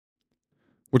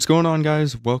What's going on,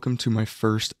 guys? Welcome to my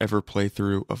first ever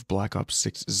playthrough of Black Ops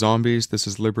 6 Zombies. This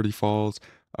is Liberty Falls.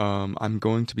 I'm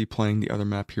going to be playing the other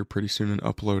map here pretty soon and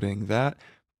uploading that.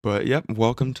 But yep,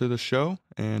 welcome to the show,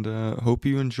 and hope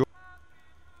you enjoy.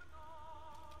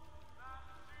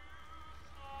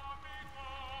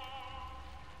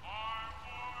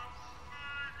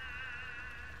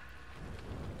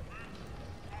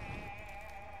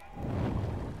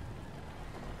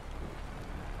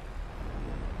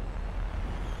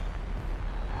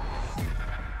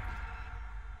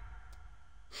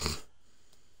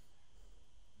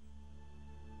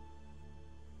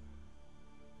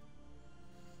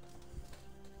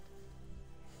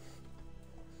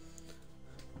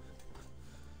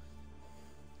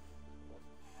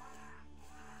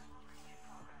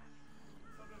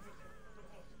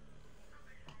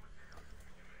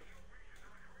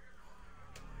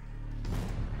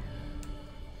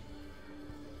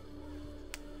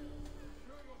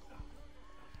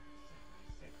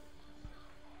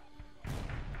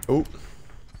 Oh.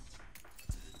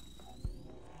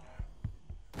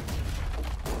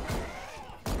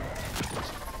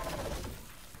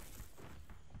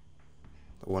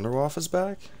 The Wonderwolf is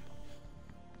back?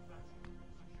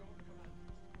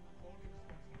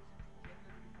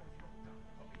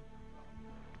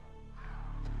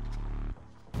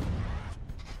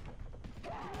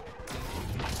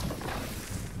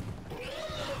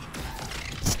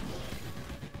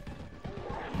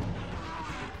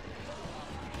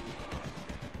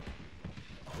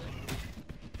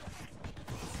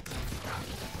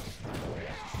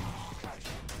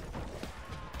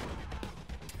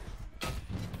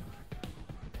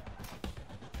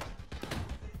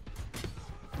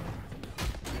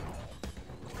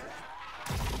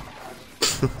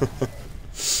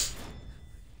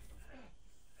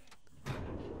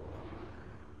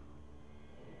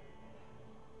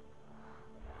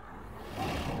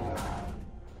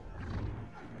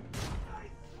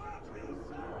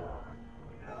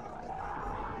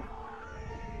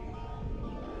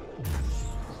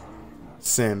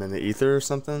 Sam in the Ether or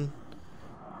something?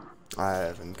 I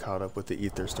haven't caught up with the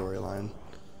Ether storyline.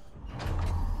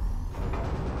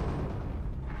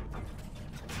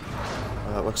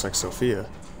 Oh, that looks like Sophia.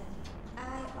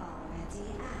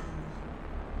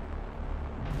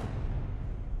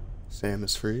 Sam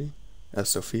is free as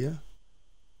Sophia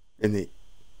in the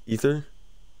Ether,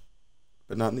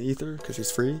 but not in the Ether because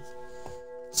she's free.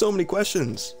 So many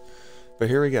questions, but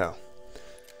here we go.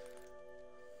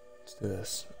 Let's do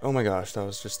this. Oh my gosh, that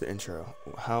was just the intro.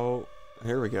 How?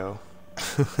 Here we go.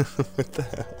 What the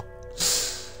hell?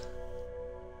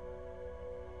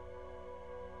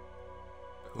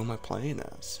 Who am I playing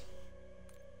as?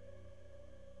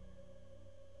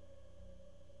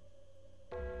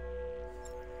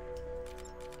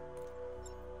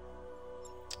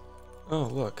 Oh,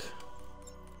 look.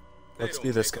 Let's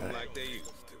be this guy. Like they used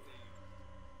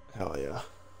to. Hell yeah.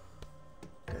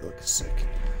 They look sick.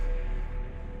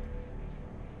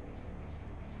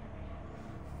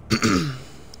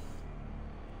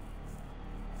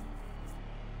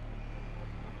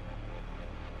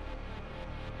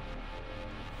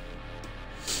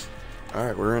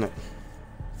 Alright, we're in it.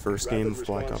 First game of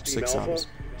Black Ops 6 Zombies.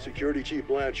 Security Chief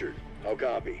Blanchard, how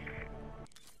copy?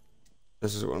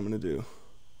 This is what I'm gonna do.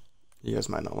 You guys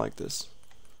might not like this.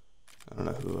 I don't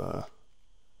know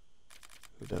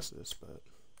who does this, but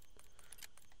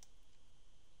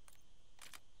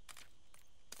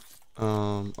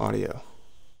audio.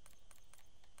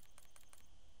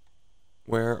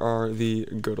 Where are the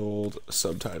good old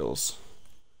subtitles?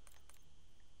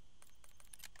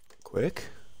 Quick?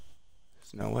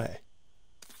 There's no way.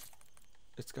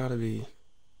 It's gotta be.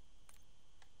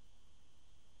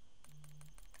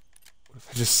 What if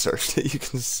I just searched it? You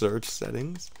can search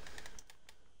settings.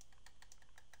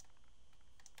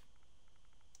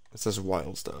 It says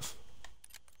wild stuff.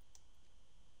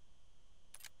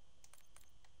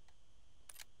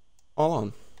 All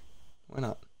on. Why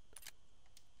not?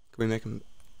 Can we make them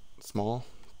small?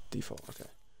 Default, okay.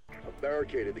 I've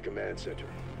barricaded the command center.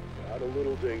 Got a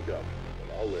little dinged up,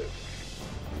 but I'll live.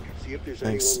 See if there's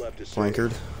Thanks, anyone left to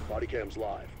Blankard. Body cam's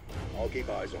live. I'll keep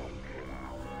eyes on.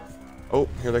 Oh,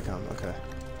 here they come, okay.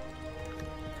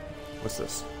 What's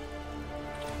this?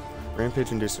 Rampage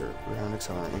Inducer, round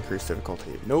accelerant, increased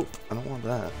difficulty. Nope, I don't want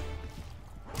that.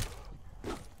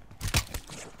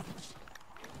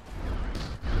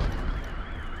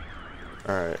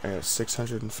 Alright, I got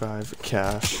 605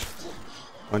 cash,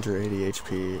 180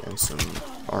 HP, and some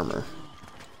armor.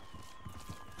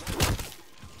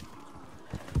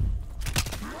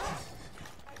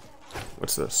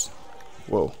 What's this?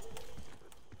 Whoa.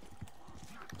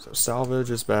 So salvage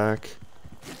is back.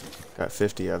 Got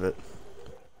 50 of it.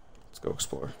 Let's go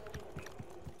explore.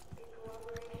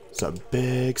 It's a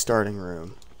big starting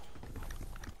room.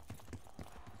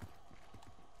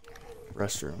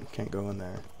 Restroom. Can't go in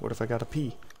there. What if I gotta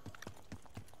pee?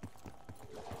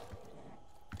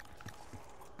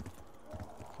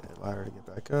 Okay, ladder to get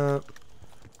back up.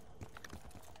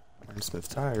 Ironsmith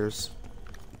tires.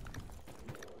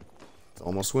 It's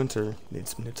almost winter. Need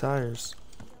some new tires.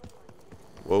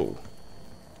 Whoa.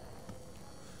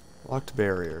 Locked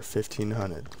barrier,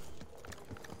 1500.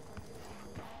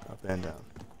 Up and down.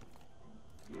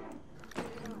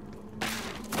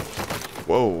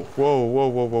 Whoa, whoa, whoa,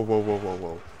 whoa, whoa, whoa, whoa, whoa,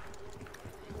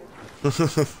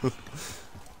 whoa.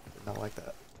 Not like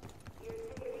that.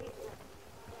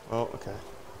 Well, okay.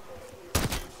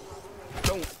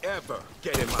 Don't ever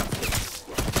get in my face.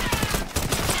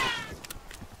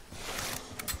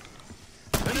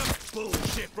 Enough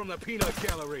bullshit from the peanut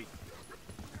gallery.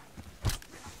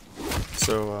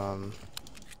 So,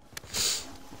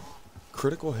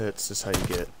 critical hits is how you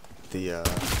get the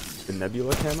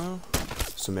nebula camo.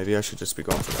 So maybe I should just be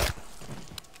going for that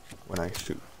when I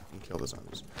shoot and kill the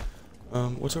zombies.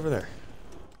 What's over there?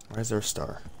 Why is there a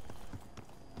star?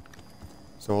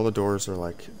 So all the doors are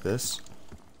like this?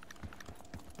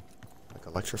 Like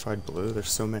electrified blue?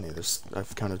 There's so many.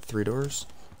 I've counted 3 doors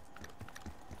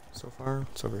so far.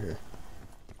 What's over here?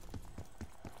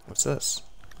 What's this?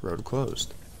 Road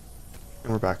closed.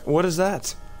 And we're back. What is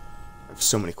that? I have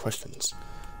so many questions.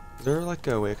 Is there like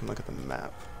a way I can look at the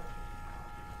map?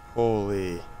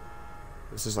 Holy.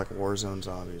 This is like Warzone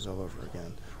zombies all over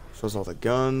again. Shows all the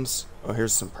guns. Oh,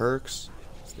 here's some perks.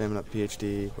 Stamina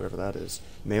PhD, whatever that is.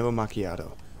 Melo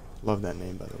Macchiato. Love that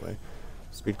name, by the way.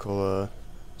 Speed Cola.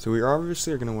 So we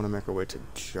obviously are going to want to make our way to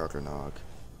Juggernog.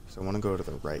 So I want to go to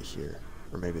the right here.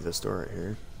 Or maybe this door right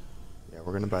here. Yeah,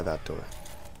 we're going to buy that door.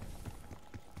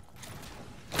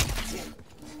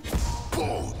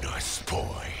 Bonus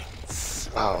points.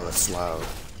 Oh, that's loud.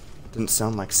 Didn't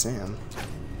sound like Sam.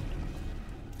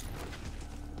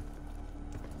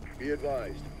 Be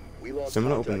advised, we lost So I'm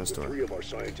gonna open contact this with door. 3 of our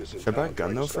scientists in Should I buy a town gun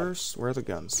trying though to stop first? Where are the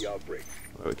guns? the outbreak.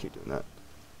 Why do we keep doing that?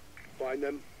 Find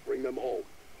them, bring them home.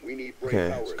 We need brain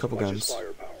Okay, power there's a as couple much guns. as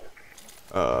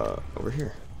firepower. Over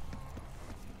here.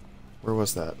 Where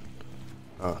was that?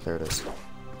 Oh, there it is.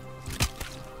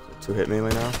 So 2-hit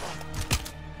melee now?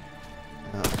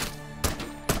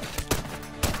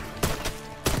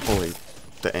 Holy,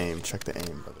 the aim. Check the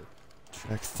aim, brother.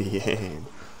 Check the aim.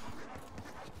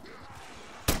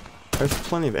 I have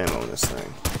plenty of ammo in this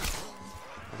thing.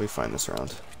 I'll be fine this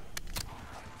round.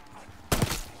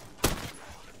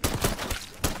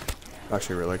 I'm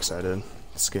actually really excited.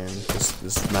 This game,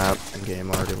 this map and game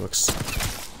already looks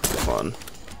fun.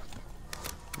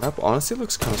 Map honestly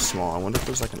looks kind of small. I wonder if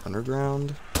there's like an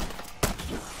underground.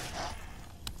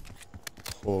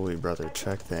 Holy brother,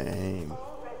 check the aim.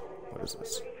 What is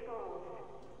this?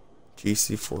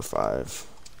 GC45.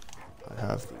 I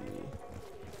have the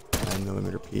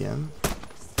 9mm PM.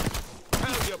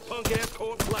 How's your punk ass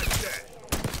corpse like that?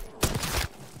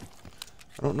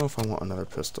 I don't know if I want another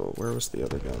pistol. Where was the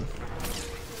other gun?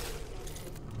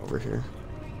 Over here.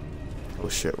 Oh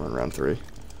shit, we're in round 3.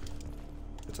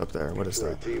 It's up there. What is For a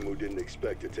that? team who didn't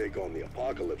expect to take on the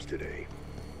apocalypse today,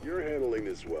 you're handling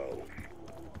this well.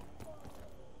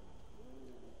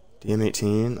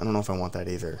 DM18? I don't know if I want that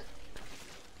either.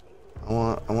 I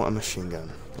want a machine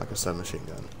gun. Like a submachine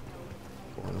gun.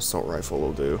 Or an assault rifle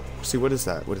will do. See, what is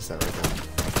that? What is that right there?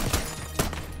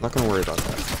 I'm not gonna worry about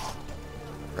that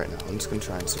right now. I'm just gonna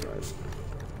try and survive.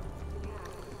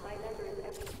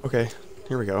 Okay,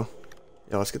 here we go.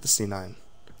 Yeah, let's get the C9.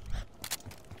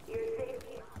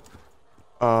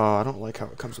 I don't like how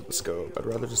it comes with the scope. I'd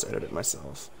rather just edit it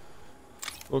myself.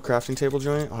 Little crafting table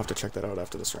joint. I'll have to check that out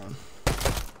after this round.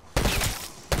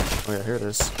 Oh yeah, here it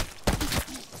is.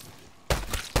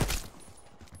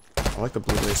 I like the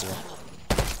blue laser.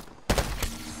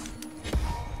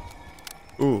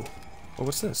 Ooh. Oh,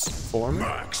 what's this? Full armor?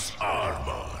 Max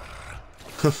armor.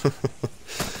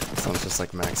 Sounds just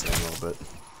like max ammo,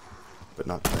 but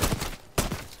not quite.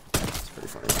 It's pretty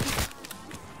funny.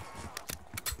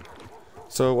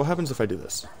 So what happens if I do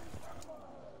this?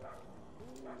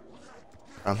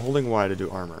 I'm holding Y to do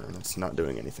armor, and it's not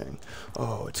doing anything.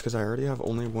 Oh, it's because I already have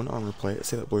only one armor plate.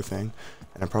 See that blue thing?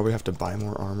 And I probably have to buy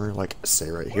more armor, like, say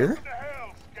right here?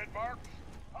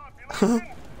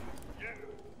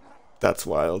 That's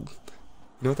wild.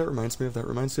 You know what that reminds me of? That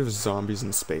reminds me of Zombies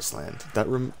in Spaceland.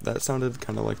 That sounded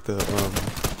kind of like the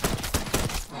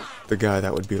guy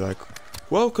that would be like,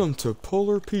 "Welcome to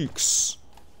Polar Peaks."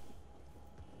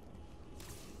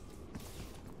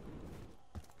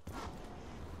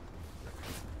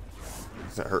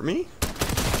 Does that hurt me?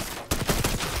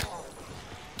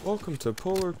 Welcome to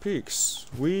Polar Peaks.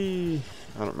 I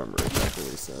don't remember exactly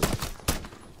what he said.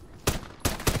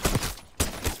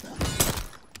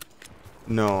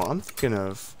 No, I'm thinking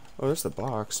of... Oh, there's the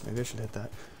box. Maybe I should hit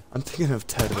that. I'm thinking of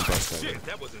Ted the bus driver. Shit,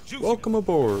 that was a juicy. Welcome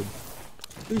aboard.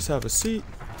 Please have a seat.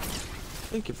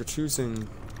 Thank you for choosing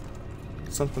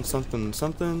something, something,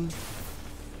 something.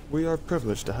 We are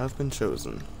privileged to have been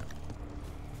chosen.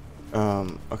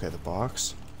 Okay, the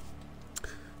box.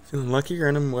 Feeling lucky,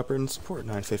 random weapon support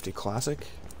 950 classic.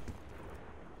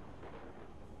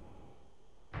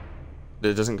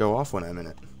 It doesn't go off when I'm in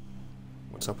it.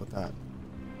 What's up with that?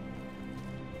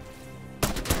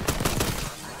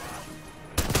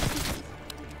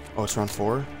 Oh, it's round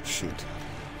 4? Shoot.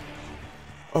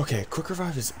 Okay, quick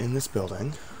revive is in this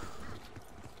building.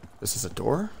 This is a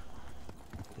door?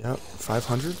 Yep,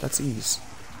 500? That's ease.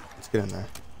 Let's get in there.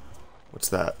 What's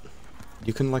that?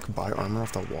 You can, like, buy armor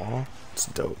off the wall? It's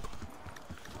dope.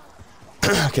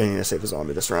 Okay, I need to save a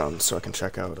zombie this round so I can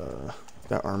check out,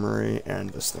 that armory and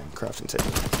this thing, crafting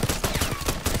table.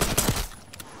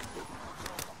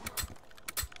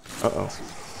 Uh-oh.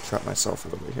 Trapped myself a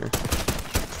little bit here.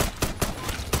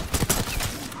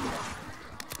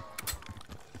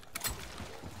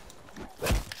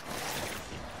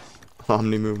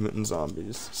 Omni movement and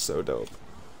zombies. So dope.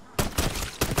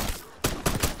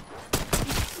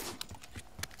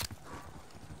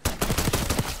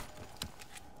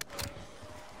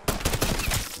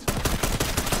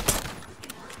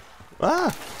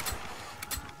 Ah!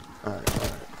 Alright,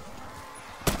 alright.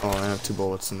 Oh, I have 2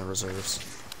 bullets in the reserves.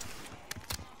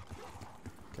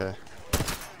 Okay.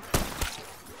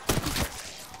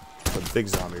 The big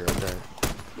zombie right there.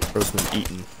 Bro's been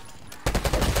eaten.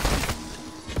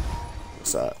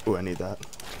 What's that? Ooh, I need that.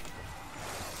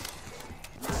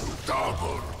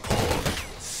 Double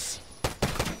points.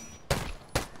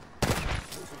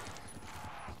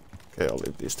 Okay, I'll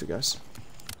leave these 2 guys.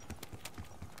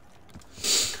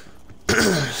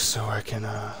 So I can,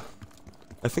 I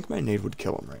think my nade would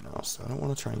kill him right now, so I don't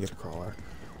want to try and get a crawler.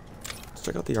 Let's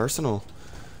check out the arsenal.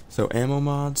 So, ammo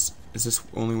mods. Is this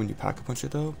only when you pack a punch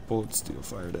it, though? Bullet, steel,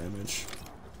 fire damage.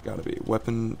 Gotta be.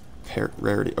 Weapon,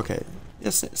 rarity. Okay.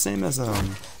 Yes, same as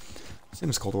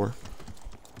Cold War.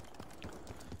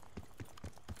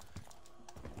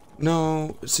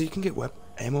 No, so you can get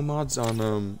ammo mods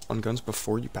on guns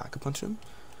before you pack a punch them.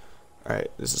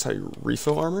 Alright, this is how you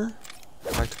refill armor.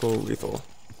 Practical, lethal.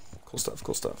 Cool stuff,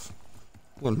 cool stuff.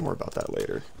 Learn more about that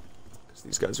later, because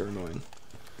these guys are annoying.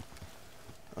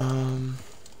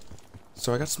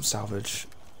 So I got some salvage.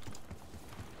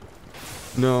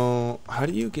 No, how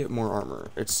do you get more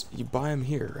armor? You buy them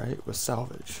here, right? With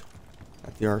salvage.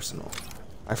 At the arsenal.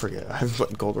 I forget, I haven't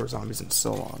put Cold War Zombies in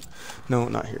so long. No,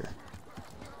 not here.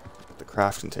 The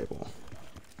crafting table.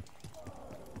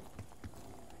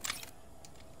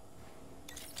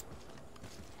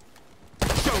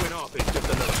 Showing off is just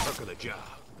another perk of the job.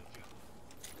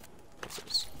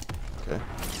 Okay.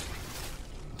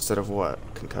 Instead of what?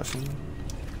 Concussion?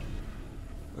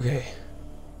 Okay.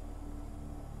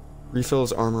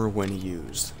 Refills armor when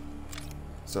used.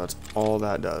 So that's all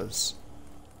that does.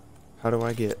 How do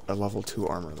I get a level 2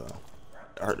 armor though?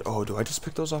 Oh, do I just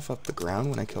pick those off the ground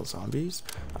when I kill zombies?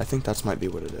 I think that might be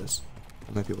what it is.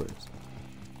 That might be what it is.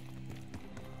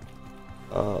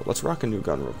 Let's rock a new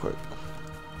gun real quick.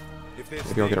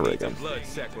 Maybe I'll get a ray gun. Blood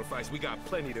sacrifice, we got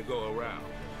plenty to go around.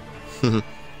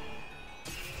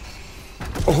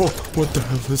 Oh, what the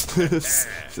hell is this?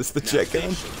 Is this the jet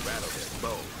gun?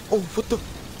 Oh, what the?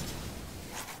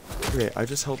 Okay, I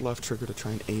just held left trigger to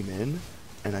try and aim in,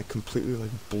 and I completely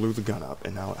like blew the gun up,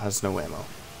 and now it has no ammo.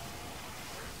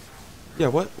 Yeah,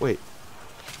 what? Wait.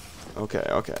 Okay,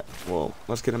 okay. Well,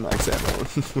 let's get a max ammo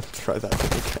and try that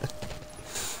thing again.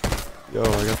 Yo,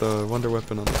 I got the wonder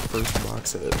weapon on the first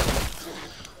box hit.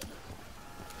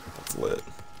 That's lit.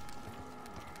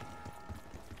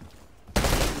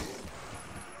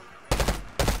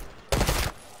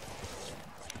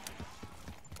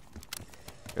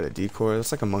 Got a decoy.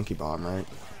 That's like a monkey bomb, right?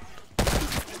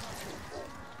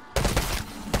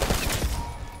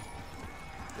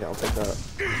 Yeah, I'll take that.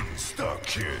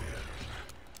 Insta-kill.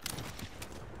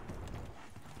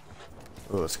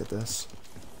 Oh, let's get this.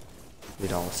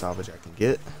 Need all the salvage I can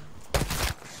get.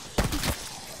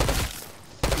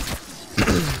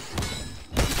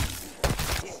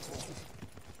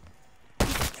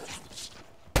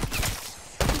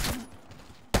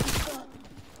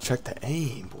 Check the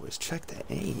aim, boys. Check the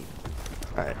aim.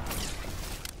 Alright.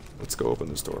 Let's go open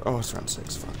this door. Oh, it's round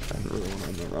 6. Fuck. I didn't really want to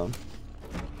end that round.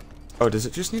 Oh, does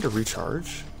it just need a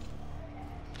recharge?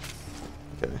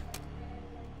 Okay.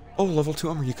 Oh, level 2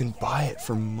 armor. You can buy it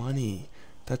for money.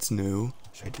 That's new.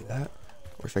 Should I do that?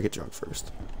 Or should I get Jug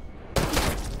first?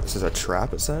 This is a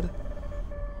trap, it said?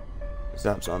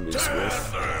 Zap zombies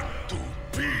with...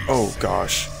 Oh,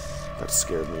 gosh. That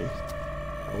scared me.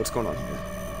 What's going on here?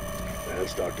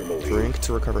 That's Dr. Malik. Drink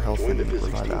to recover health Joined and the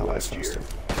physics revive team allies last year. faster.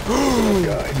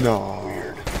 Guy. No.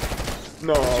 Weird.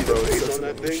 No, See bro. the face It's on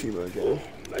that thing? Hiroshima again. Oh,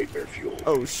 nightmare fuel.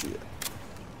 Oh, shit.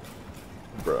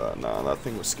 Bruh, nah, that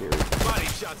thing was scary. Body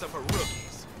shots are for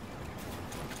rookies.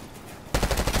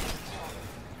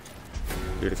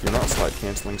 Dude, if you're not slide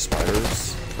canceling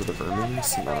spiders for the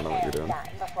vermins, I don't know what you're doing.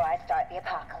 Before I start the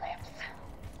apocalypse.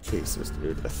 Jesus,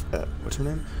 dude. What's her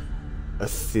name?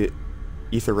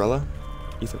 Etherella?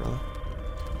 Etherella?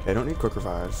 Okay, I don't need quick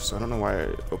revive, so I don't know why I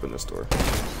opened this door.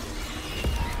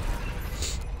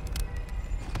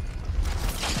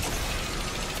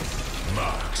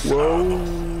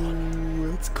 Whoa!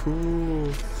 That's cool.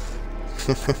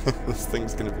 This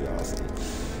thing's gonna be awesome.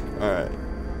 Alright.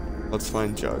 Let's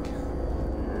find Jug.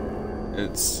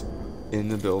 It's in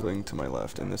the building to my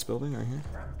left. In this building right here?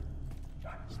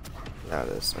 Yeah, it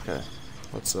is. Okay.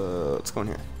 Let's go in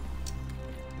here.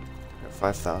 Got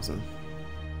 5,000.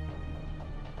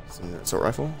 Assault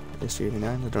rifle?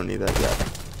 HG89? I don't need that yet.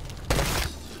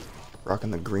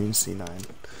 Rocking the green C9.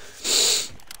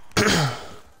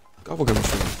 Gobblegum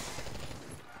machine.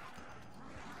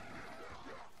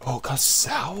 Oh, got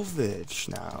salvage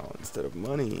now instead of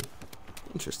money.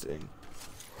 Interesting.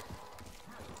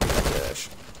 Cash.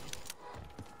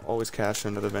 Always cash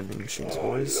into the vending machines,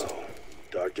 boys. No.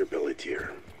 Dr.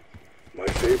 Pelletier. My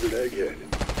favorite egghead.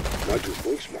 Not just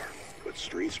book smart, but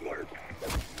street smart.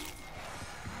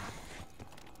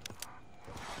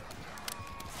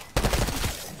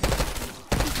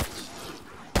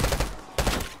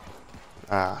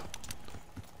 Ah.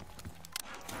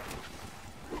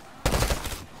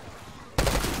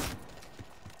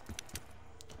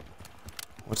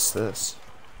 What's this?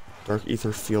 Dark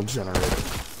Ether Field Generator.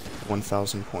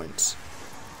 1,000 points.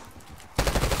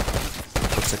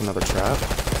 Looks like another trap.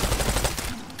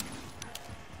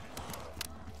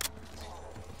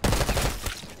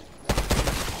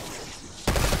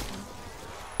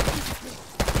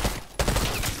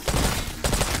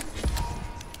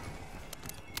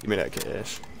 Give me that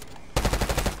cash.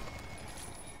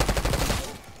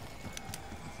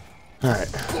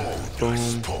 Alright.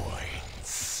 Boom.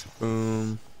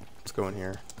 Boom. Let's go in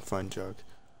here. Find Jug.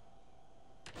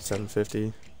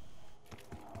 750.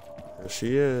 There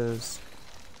she is.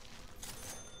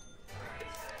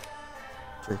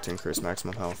 Drink to increase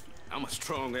maximum health. I'm a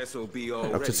strong SOB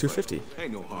already. Up to 250. but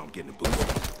Ain't no harm getting a boost.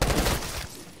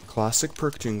 Classic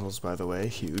perk jingles, by the way.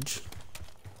 Huge.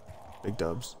 Big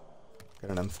dubs.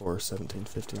 Got an M4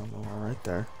 1750 on the wall right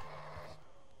there.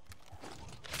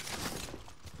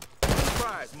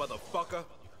 Surprise, motherfucker.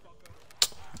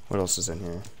 What else is in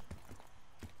here?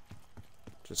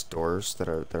 Just doors that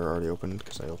are already opened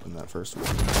because I opened that first one.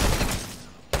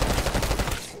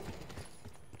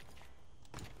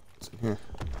 What's in here?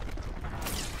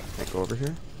 Can't go over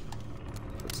here.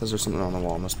 It says there's something on the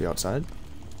wall. Must be outside.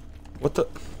 What the?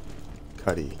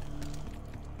 Cuddy.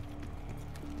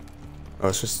 Oh,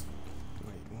 it's just.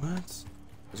 Wait, what?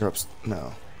 Is there ups?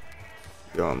 No.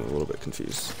 Yo, I'm a little bit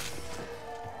confused.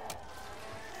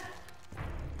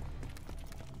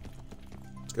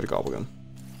 Let's get a gobblegum.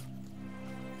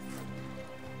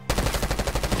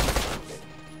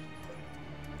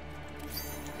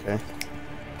 Okay.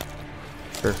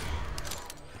 Sure.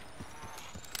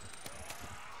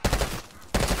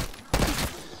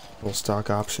 Full stock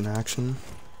option action.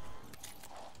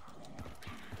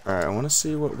 Alright, I want to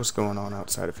see what was going on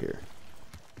outside of here.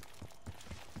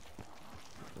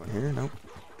 Go in here? Nope.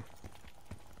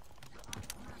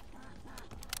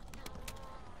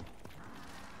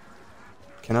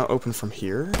 Cannot open from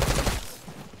here?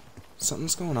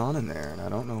 Something's going on in there, and I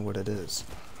don't know what it is.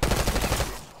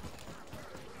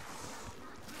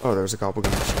 Oh, there's a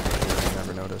gobblegum machine here I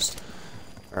never noticed.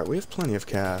 Alright, we have plenty of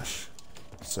cash.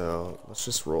 So, let's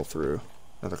just roll through.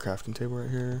 Another crafting table right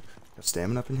here. Got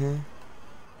stamina up in here.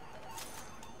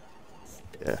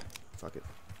 Yeah, fuck it.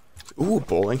 Ooh,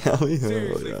 bowling alley? Oh,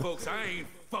 Seriously, yeah. folks, I ain't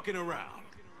fucking around.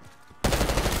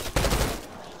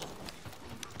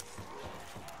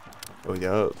 Oh,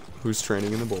 yeah. Who's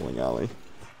training in the bowling alley?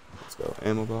 Let's go.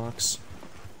 Ammo box.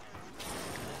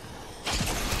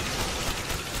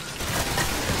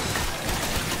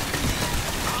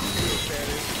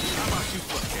 How about you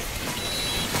fucking?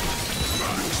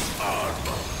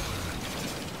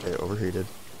 Okay, overheated.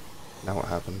 Now what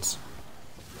happens?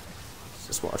 Let's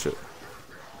just watch it.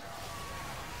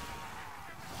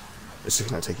 It's just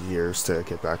gonna take years to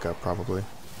get back up, probably.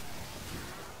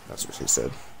 That's what she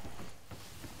said.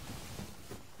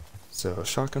 So,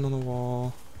 shotgun on the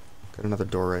wall. Got another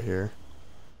door right here.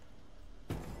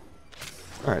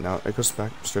 Alright, now it goes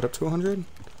back straight up to 100?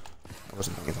 I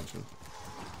wasn't paying attention.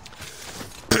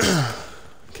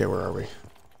 Okay, where are we?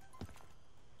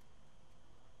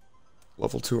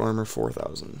 Level 2 armor,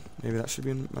 4,000. Maybe that should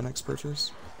be in my next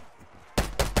purchase.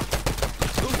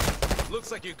 Ooh,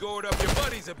 looks like you're going up your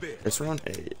buddies a bit. It's around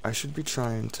 8. I should be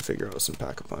trying to figure out some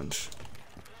Pack-a-Punch.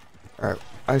 Alright,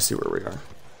 I see where we are.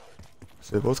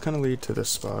 So they both kind of lead to this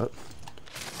spot.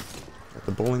 Got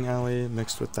the bowling alley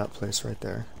mixed with that place right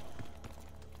there.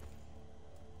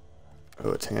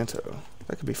 Oh, a Tanto.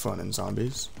 That could be fun in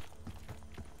zombies.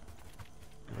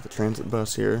 Got the transit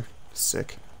bus here.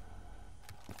 Sick.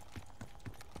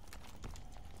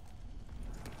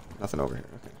 Nothing over here,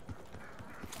 okay.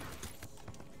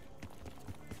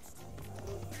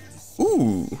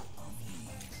 Ooh!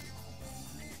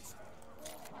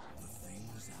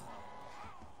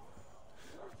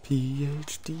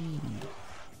 PhD.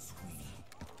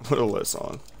 What a lit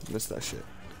song. Missed that shit.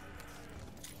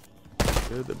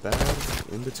 Good, the bad,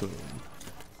 in between.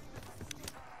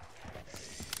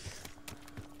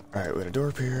 Alright, we got a door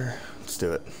up here. Let's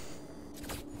do it.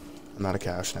 I'm out of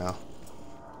cash now.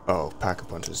 Oh,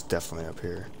 Pack-a-Punch is definitely up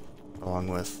here. Along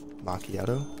with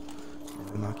Macchiato.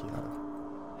 Maybe Macchiato.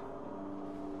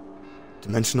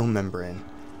 Dimensional membrane.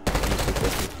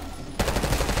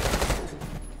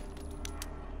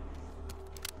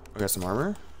 I got some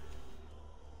armor.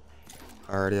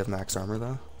 I already have max armor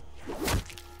though.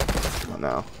 Oh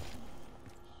no.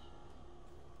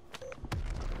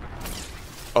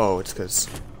 Oh, it's because.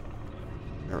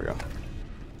 There we go.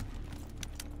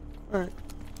 Alright.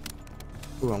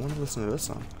 Ooh, I want to listen to this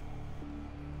song.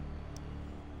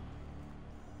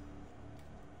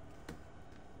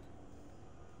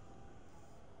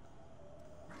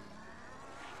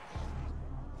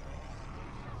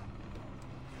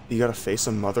 You got a face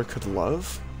a mother could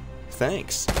love?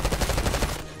 Thanks.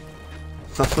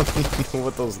 I don't even know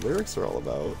what those lyrics are all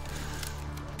about.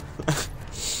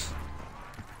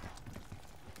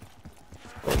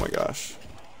 Oh my gosh.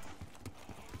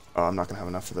 Oh, I'm not gonna have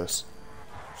enough for this.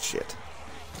 Shit.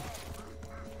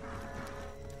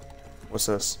 What's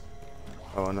this?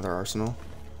 Oh, another arsenal?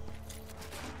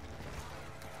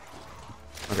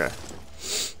 Okay.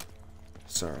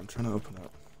 Sorry, I'm trying to open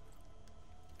up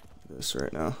this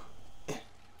right now.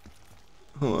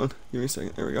 Hold on, give me a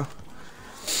second. There we go.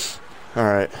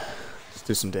 Alright, let's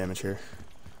do some damage here.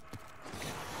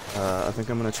 I think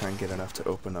I'm gonna try and get enough to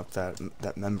open up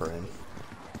that membrane.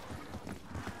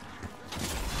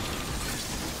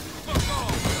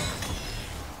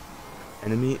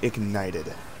 Enemy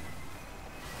ignited.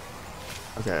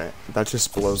 Okay, that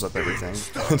just blows up everything.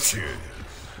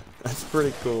 That's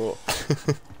pretty cool.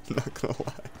 Not gonna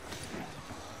lie.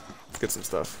 Let's get some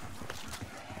stuff.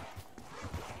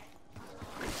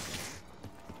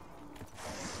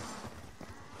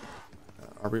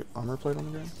 Are we armor plate on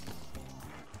the ground?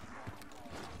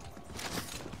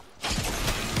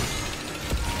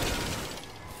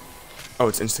 Oh,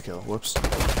 it's insta-kill. Whoops.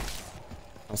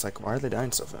 I was like, why are they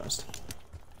dying so fast?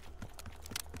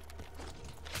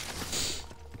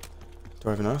 Do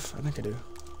I have enough? I think I do.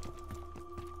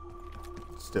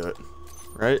 Let's do it.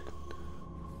 Right?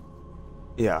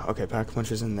 Yeah, okay,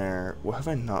 Pack-a-Punch is in there. What have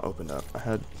I not opened up? I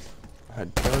had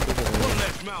Doug over there. One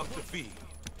less mouth to feed.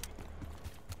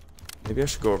 Maybe I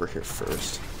should go over here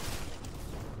first.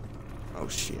 Oh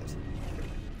shit.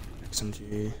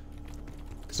 XMG.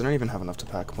 Because I don't even have enough to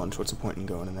Pack-a-Punch. What's the point in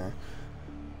going in there?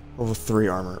 Level 3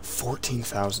 armor.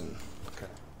 14,000. Okay.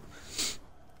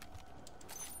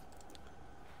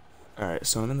 Alright,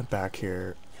 so I'm in the back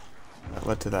here. That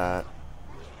led to that.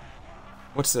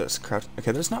 What's this? Crouch.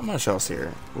 Okay, there's not much else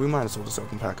here. We might as well just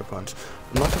open Pack-a-Punch.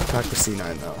 I'm not going to pack the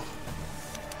C9 though.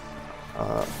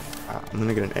 I'm going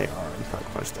to get an AR and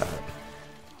Pack-a-Punch that.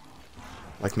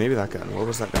 Like maybe that gun. What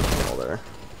was that gun for all there?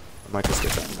 I might just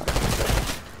get that and Pack-a-Punch that.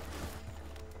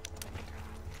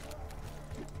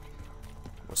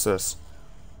 What's this?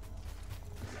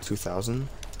 2,000?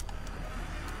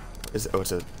 Oh,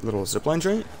 it's a little zipline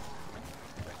joint?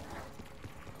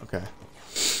 Okay.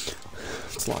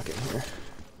 Let's lock in here.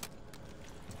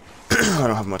 I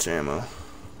don't have much ammo.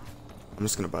 I'm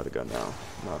just gonna buy the gun now.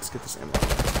 No, let's get this ammo out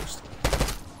first.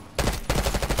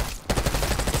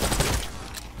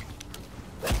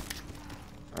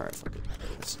 Alright, fuck it.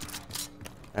 It's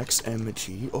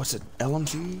XMG? Oh, it's an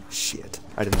LMG? Shit.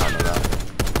 I did not know that.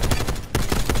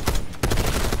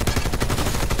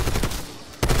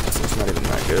 It's not even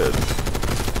that good.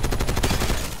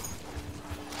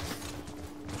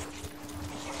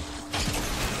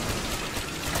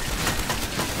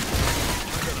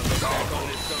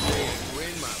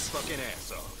 fucking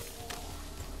ass off.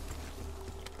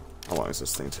 How long does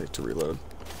this thing take to reload?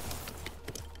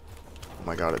 Oh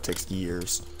my god, it takes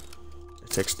years. It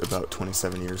takes about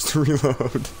 27 years to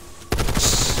reload.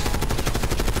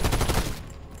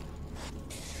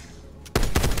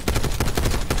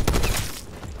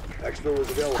 Exfil is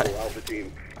available, Alpha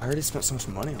Team. I already spent so much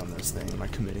money on this thing. Am I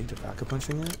committing to pack a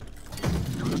punching it?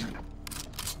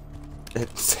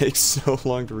 It takes so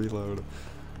long to reload.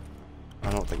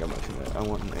 I don't think I'm gonna commit. I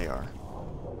want an AR.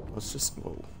 Let's just...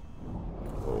 Whoa.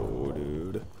 Whoa,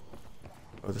 dude.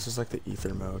 Oh, this is like the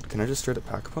ether mode. Can I just straight up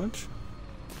pack a punch?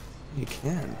 You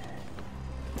can.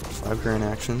 5 grand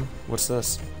action. What's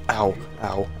this? Ow.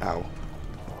 Ow. Ow.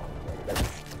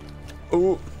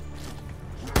 Oh.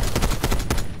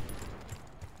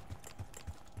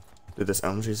 Dude, this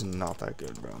LMG is not that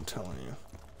good, bro. I'm telling you.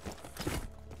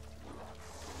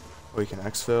 Oh, you can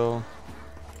exfil.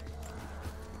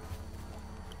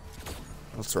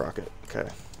 Let's rock it. Okay.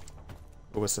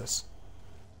 What's this?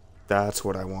 That's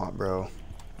what I want, bro.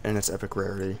 And it's epic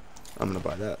rarity. I'm gonna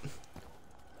buy that.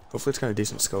 Hopefully it's got a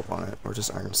decent scope on it, or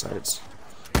just iron sights.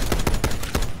 Dumb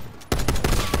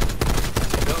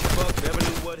fuck never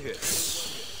knew what hit.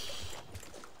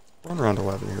 We're on round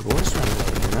 11 here, boys. Round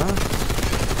 11 here now.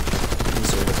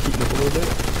 So let's keep up a little bit.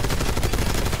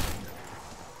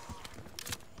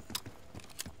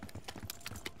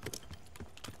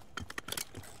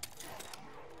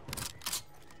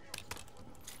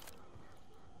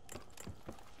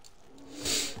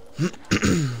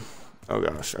 Oh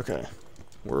gosh, okay.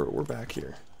 We're back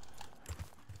here.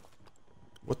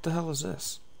 What the hell is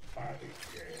this?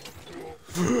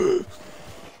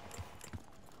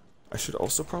 I should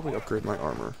also probably upgrade my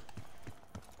armor.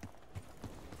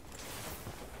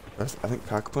 I think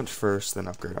pack a punch first, then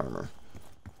upgrade armor.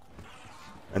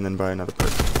 And then buy another perk.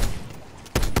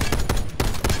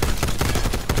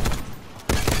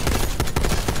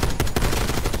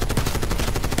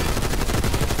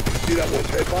 See that one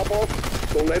head pop off?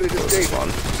 Don't let it This is escape. fun.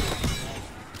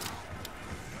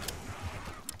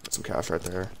 Got some cash right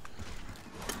there.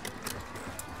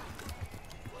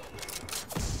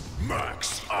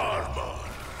 Max armor.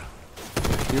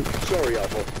 Sorry,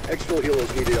 Alpha. Exfil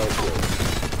healers needed elsewhere.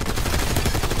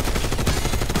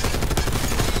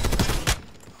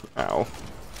 Ow.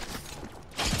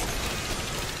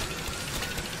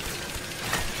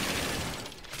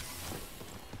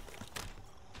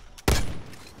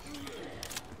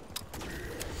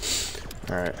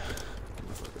 Alright.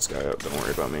 Fuck this guy up, don't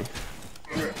worry about me.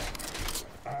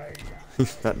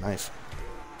 That knife.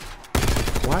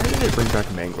 Why did they bring back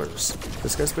manglers?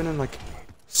 This guy's been in like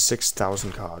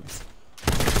 6,000 CODs.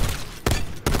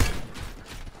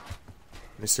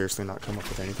 They seriously not come up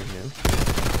with anything new?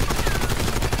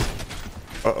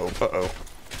 Uh-oh, uh-oh.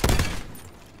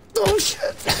 Oh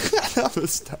shit! That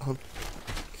was dumb.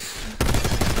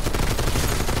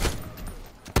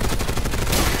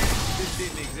 This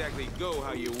didn't exactly go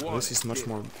how you At wanted. least he's much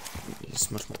more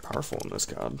powerful in this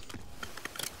god.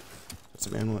 Get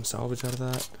some ammo and salvage out of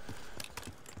that.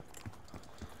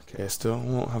 Okay, I still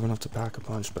won't have enough to pack a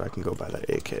punch, but I can go buy that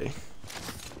AK.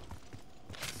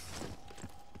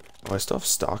 Oh, I still have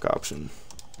stock option.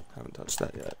 Haven't touched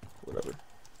that yet. Whatever.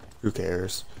 Who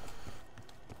cares?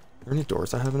 Are there any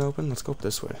doors I haven't opened? Let's go up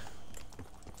this way.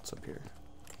 What's up here?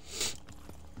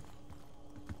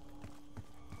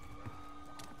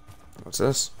 What's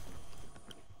this?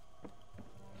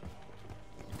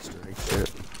 Straight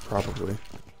shit. Probably.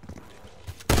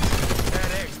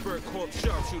 Add expert corp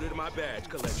sharpshooter to my badge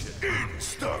collection.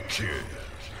 Insta kill.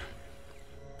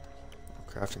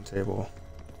 Crafting table.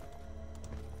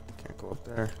 Can't go up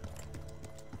there.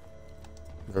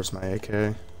 There's my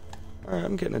AK. Alright,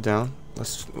 I'm getting it down.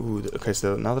 Let's. Ooh, okay,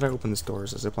 so now that I open this door,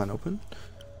 is the zipline open?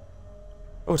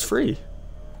 Oh, it's free!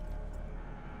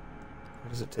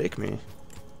 Where does it take me?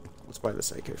 Let's buy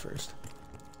this AK first.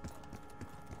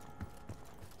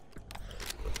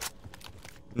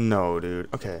 No,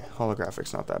 dude. Okay,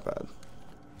 holographic's not that bad.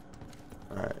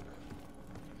 Alright.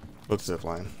 Look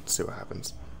zipline. Let's see what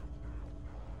happens.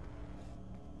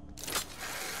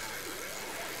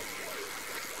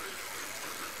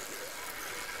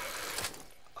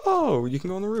 Oh, you can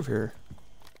go on the roof here.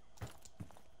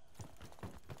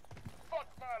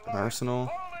 An arsenal.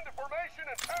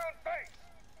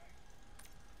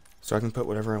 So I can put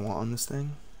whatever I want on this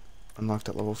thing. Unlocked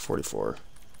at level 44.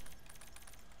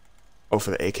 Oh,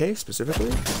 for the AK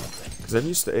specifically? Because I've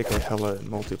used the AK hella in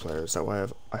multiplayer. Is that why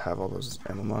I have all those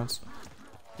ammo mods?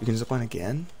 You can zipline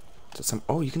again?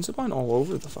 Oh, you can zipline all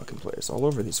over the fucking place. All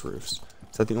over these roofs.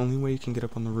 Is that the only way you can get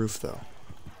up on the roof, though?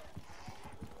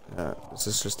 This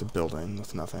is just a building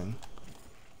with nothing.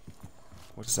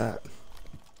 What is that?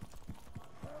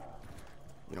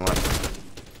 You know what?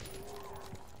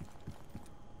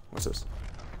 What's this?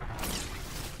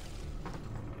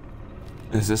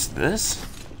 Is this?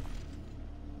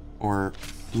 Or,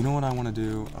 you know what I want to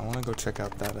do? I want to go check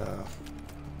out that,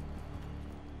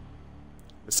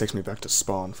 This takes me back to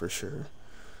spawn for sure.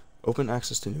 Open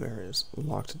access to new areas.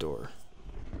 Locked door.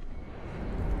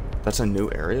 That's a new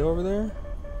area over there?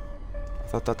 I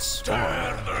thought that's spawn.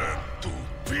 Tear them to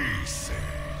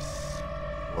pieces.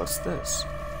 What's this?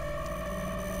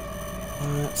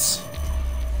 What?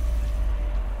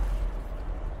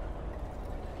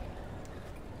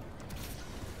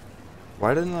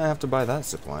 Why didn't I have to buy that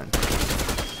zipline?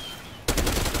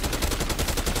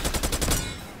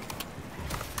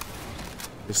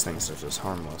 These things are just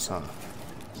harmless, huh?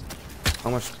 How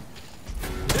much?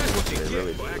 That's what you They get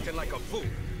really for do. acting like a fool.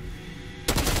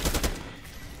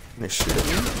 They shoot at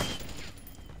me?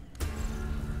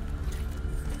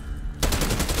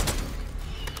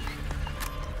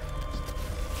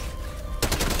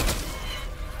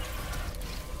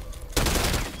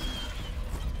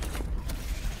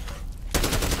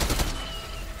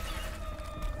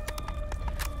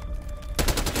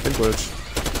 Big glitch.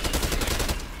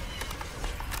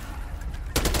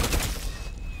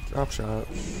 Drop shot.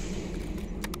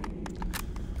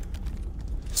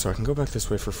 So I can go back this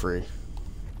way for free,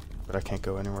 but I can't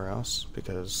go anywhere else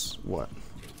because what?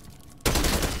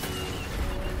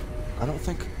 I don't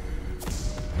think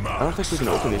we can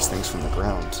open these things from the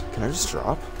ground. Can I just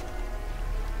drop?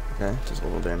 Okay, just a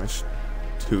little damage.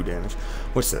 2 damage.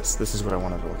 What's this? This is what I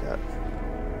wanted to look at.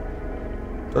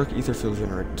 Dark ether field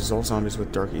generated. Dissolve zombies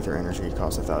with dark ether energy.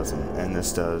 Costs 1,000. And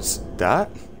this does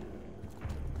that? Is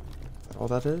that all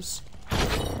that is?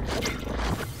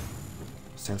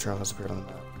 Same trial has appeared on the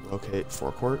map. Locate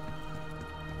forecourt.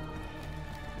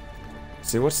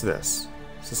 See, what's this?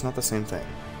 Is this not the same thing?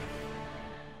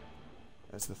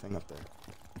 That's the thing up there.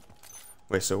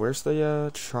 Wait, so where's the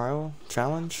trial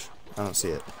challenge? I don't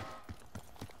see it.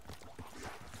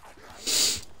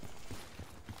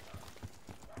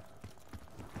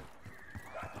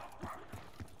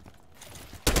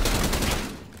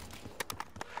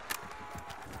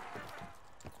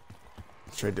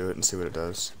 Try to do it and see what it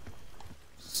does.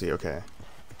 See, okay.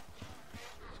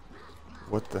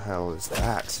 What the hell is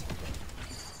that?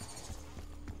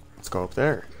 Let's go up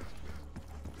there.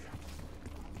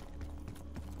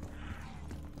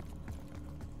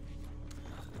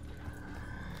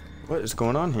 What is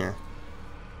going on here?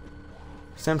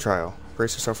 Sam trial.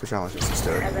 Brace yourself for challenges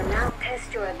instead. I will now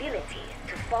test your ability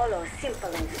to follow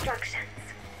simple instructions.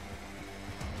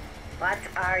 What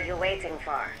are you waiting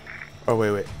for? Oh,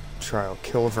 wait. Trial.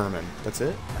 Kill a vermin. That's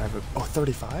it? I have a... Oh,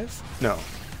 35? No.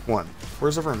 1.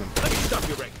 Where's the vermin? Let me stop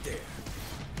you right there.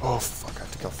 Oh, fuck. I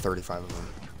have to kill 35 of them.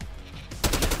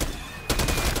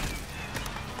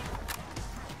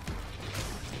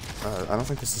 I don't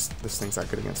think this thing's that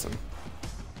good against them.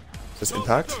 Is this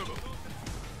impact?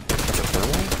 That's a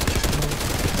thermal?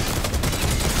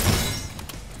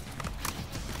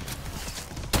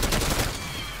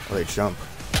 Oh, they jump.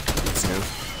 That's new.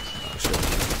 Oh, shit.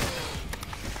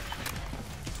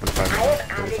 25 I have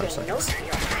added 35 a seconds. note to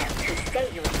your file to say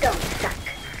you don't suck.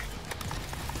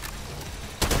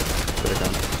 Get it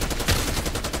done.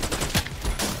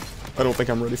 I don't think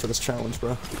I'm ready for this challenge,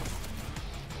 bro.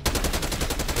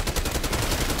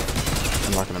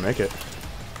 I'm not gonna make it.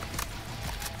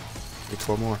 Need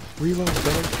 12 more. Reload,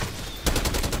 brother.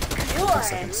 You are a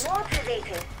seconds.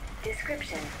 motivated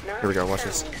description. Not Here we go, watch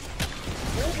this. found.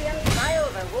 Medium trial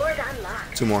reward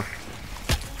unlocked. 2 more.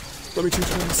 Let me 2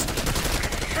 times.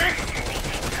 Fascinating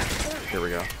performance. Here we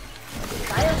go.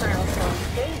 Trial milestone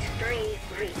stage 3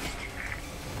 reached.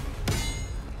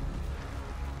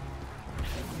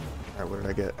 Alright, what did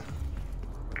I get?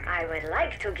 I would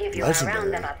like to give you Legendary. a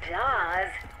round of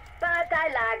applause, but I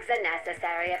lack the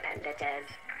necessary appendages.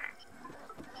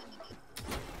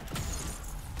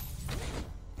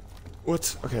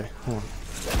 What? Okay, hold on.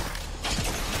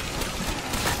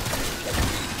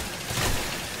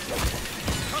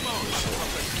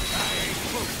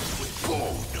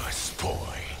 Bonus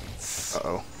points.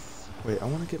 Uh-oh. Wait, I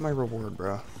want to get my reward,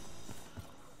 bro.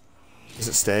 Does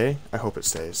it stay? I hope it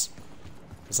stays.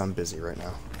 Because I'm busy right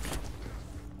now.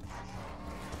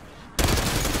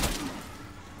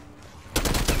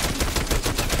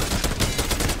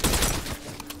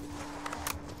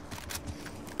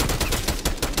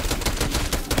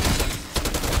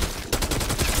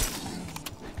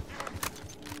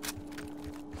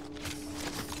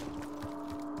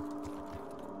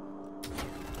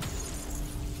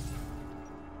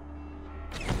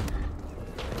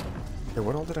 Okay,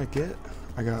 what all did I get?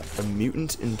 I got a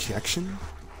mutant injection?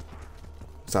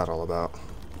 What's that all about?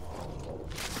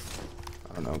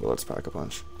 I don't know, but let's pack a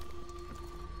punch.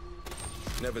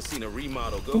 Never seen a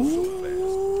remodel go so fast.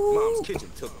 Mom's kitchen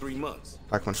took 3 months.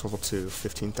 Pack punch level 2,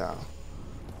 15 thou.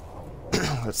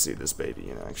 Let's see this baby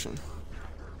in action.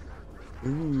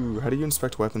 Ooh, how do you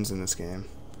inspect weapons in this game?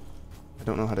 I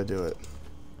don't know how to do it.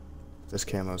 This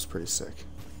camo is pretty sick.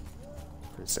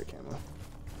 Pretty sick camo.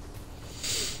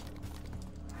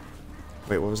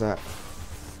 Wait, what was that?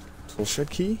 Tool shed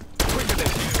key? Quicker than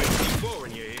P4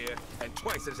 in your ear, and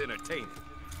twice as entertaining.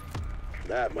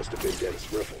 That must have been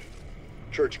Dennis Riffle.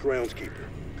 Church groundskeeper.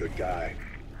 Good guy.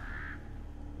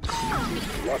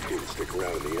 Luck didn't stick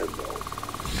around in the end, though.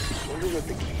 Wonder what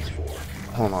the key's for.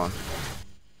 Hold on.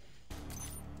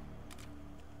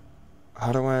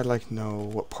 How do I, like, know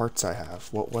what parts I have?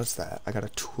 What was that? I got a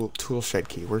tool shed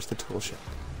key. Where's the tool shed?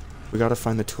 We gotta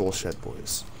find the tool shed,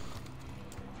 boys.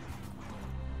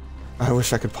 I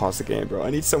wish I could pause the game, bro.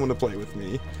 I need someone to play with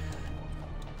me.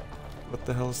 What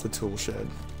the hell is the tool shed?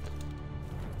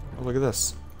 Oh, look at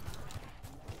this.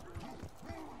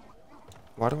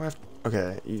 Why do I have...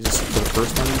 Okay, you just, for the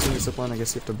first time using the zipline, I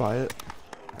guess you have to buy it.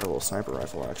 Got a little sniper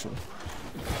rifle action.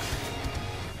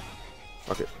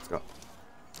 Fuck it, let's go.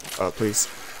 Please.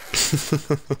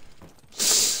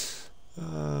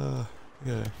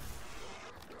 Okay.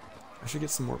 I should get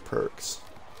some more perks.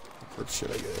 What perks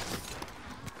should I get?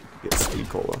 Get speed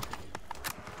cola.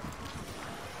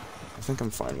 I think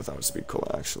I'm fine without speed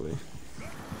cola, actually.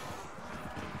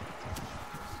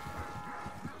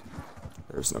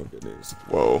 There's no good news.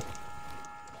 Whoa.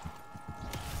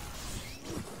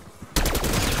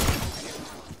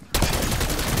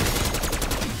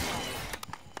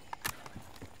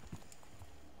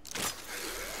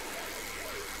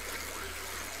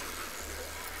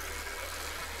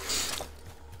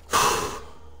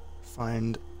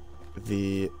 Find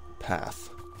the path.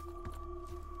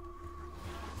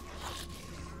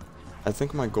 I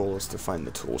think my goal is to find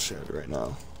the tool shed right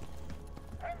now.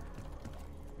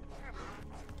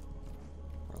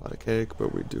 A lot of cake,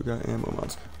 but we do got ammo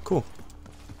mods. Cool.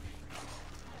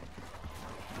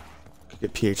 Could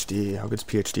get PhD. How good's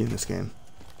PhD in this game?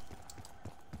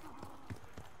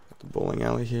 Got the bowling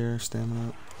alley here,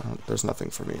 stamina. There's nothing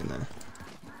for me in there.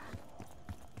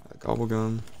 Gobble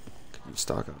gum. Could use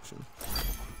stock option.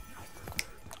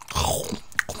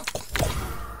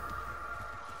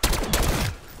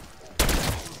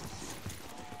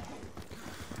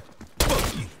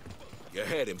 Your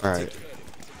head in Alright. particular.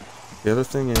 The other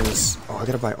thing is... Oh, I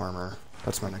gotta buy armor.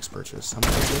 That's my next purchase. How much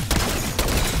is it?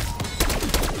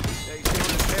 They sure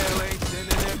as hell ain't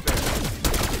sending that back.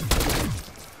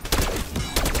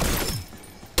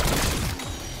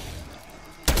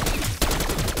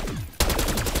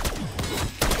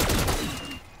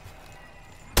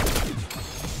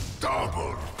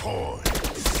 Double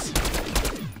points.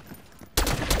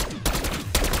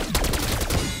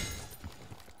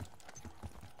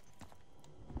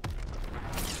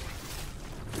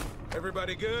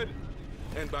 Everybody good?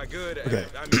 And by good, Okay.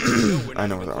 I mean you know we're I not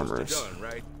know where even the close armor to is. done,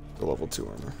 right? The level 2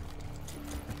 armor.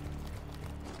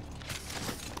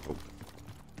 Oh.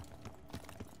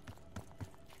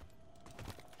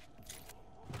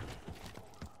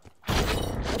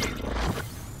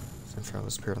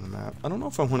 Centralis appeared on the map. I don't know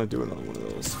if I want to do another one of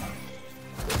those.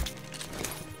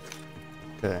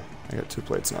 Okay, I got 2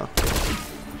 plates now.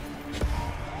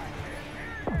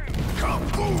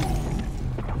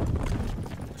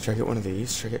 Should I get one of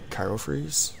these? Should I get Cairo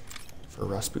Freeze? For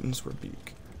Rasputin's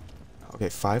Rebuke. Okay,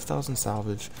 5,000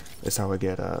 salvage is how I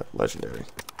get legendary.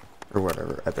 Or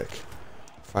whatever, epic.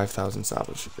 5,000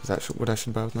 salvage. Is that what I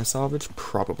should buy with my salvage?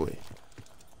 Probably.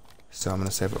 So I'm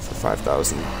gonna save up for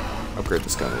 5,000. Upgrade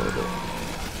this gun a little bit.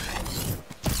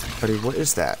 Buddy, what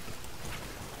is that?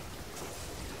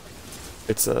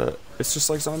 It's just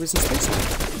like zombies in space.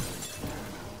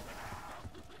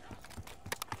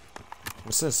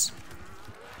 What's this?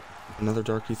 Another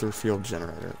dark ether field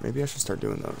generator. Maybe I should start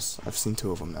doing those. I've seen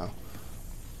 2 of them now.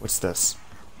 What's this?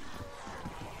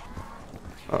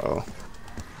 Uh-oh.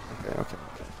 Okay.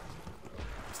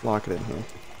 Let's lock it in here.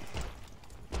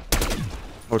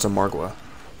 Oh, it's a Margwa.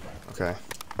 Okay.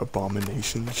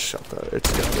 Abomination? Shut that. It's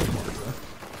gotta be a Margwa.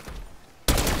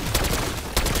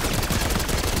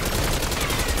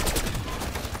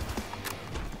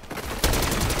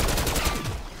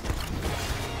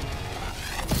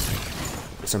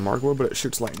 It's a Margwa, but it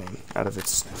shoots lightning out of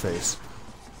its face.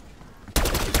 Come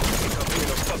here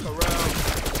to fuck around.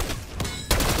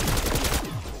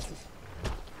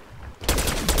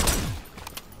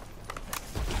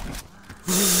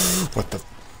 What the?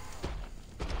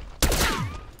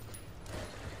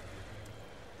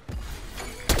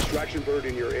 Extraction bird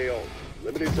in your AO.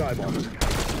 Limited time on it.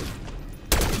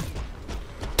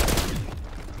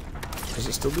 Does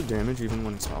it still do damage even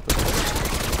when it's not the dog?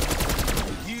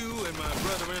 You and my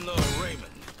brother-in-law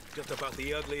Raymond, just about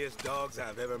the ugliest dogs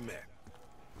I've ever met.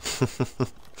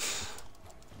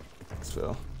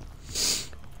 So,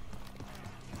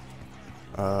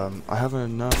 I have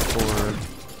enough for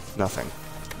nothing.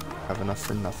 I have enough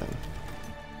for nothing.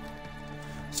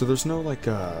 So there's no like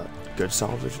good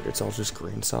salvage. It's all just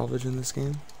green salvage in this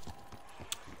game.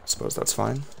 I suppose that's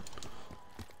fine.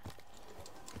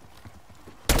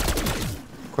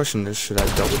 Question is, should I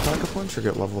double pack a punch or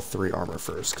get level 3 armor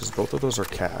first? Because both of those are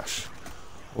cash.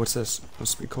 What's this? No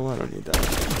speed cola? I don't need that.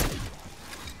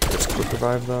 It's quick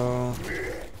revive though.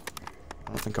 I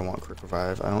don't think I want quick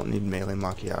revive. I don't need melee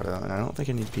macchiato, and I don't think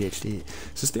I need PhD.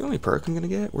 Is this the only perk I'm gonna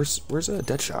get? Where's a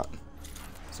Deadshot?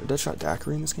 Is there a Deadshot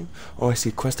daiquiri in this game? Oh, I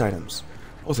see quest items.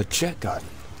 Oh, the jet gun.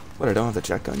 What, I don't have the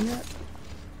jet gun yet?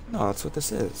 No, that's what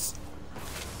this is.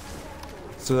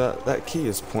 So that key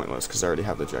is pointless because I already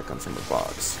have the jet gun from the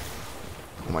box.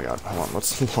 Oh my god, hold on,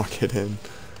 let's lock it in.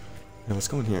 Yeah, let's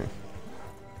go in here.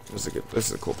 This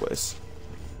is a cool place.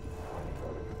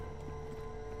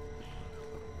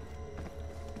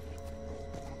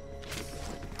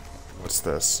 What's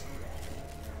this?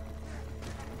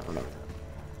 I don't know.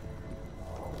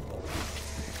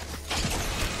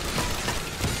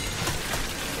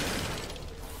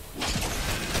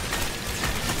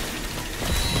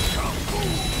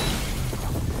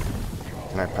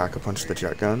 Can I pack a punch the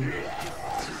jet gun?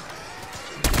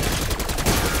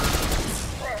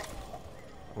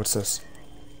 What's this?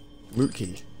 Loot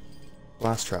key.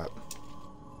 Blast trap.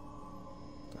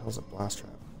 What the hell's a blast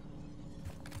trap?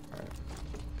 Alright.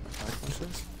 Can I pack a punch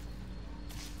this?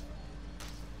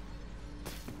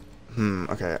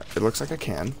 Okay. It looks like I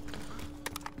can.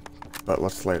 But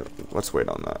let's wait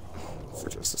on that for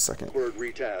just a second. Word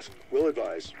retask. Will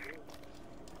advise.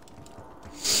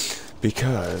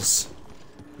 Because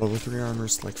level 3 armor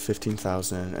is like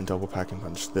 15,000 and double pack and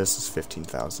punch this is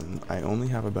 15,000. I only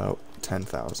have about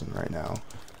 10,000 right now.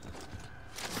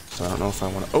 So I don't know if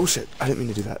I want to... Oh shit! I didn't mean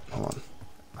to do that. Hold on.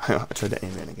 I tried to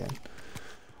aim in again.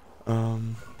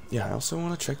 Yeah, I also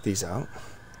want to check these out.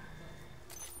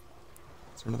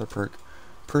 Is there another perk?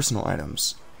 Personal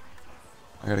items.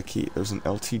 I got a key. There's an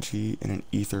LTG and an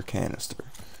ether canister.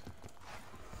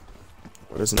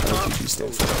 What does an LTG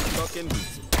stand for?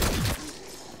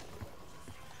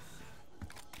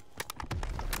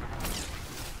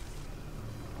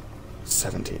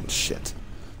 17. Shit.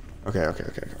 Okay.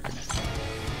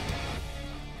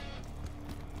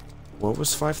 What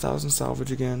was 5,000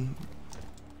 salvage again?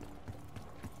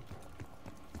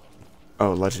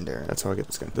 Oh, legendary. That's how I get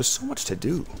this gun. There's so much to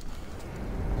do.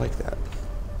 I like that.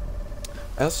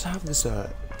 I also have this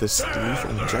this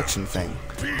lethal injection thing.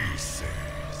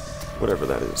 Whatever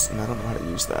that is, and I don't know how to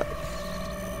use that.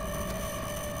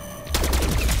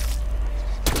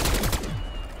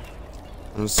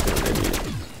 I'm just gonna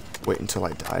maybe wait until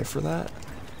I die for that.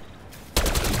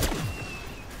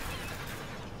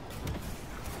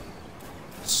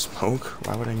 Smoke?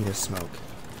 Why would I need a smoke?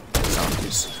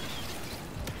 Zombies.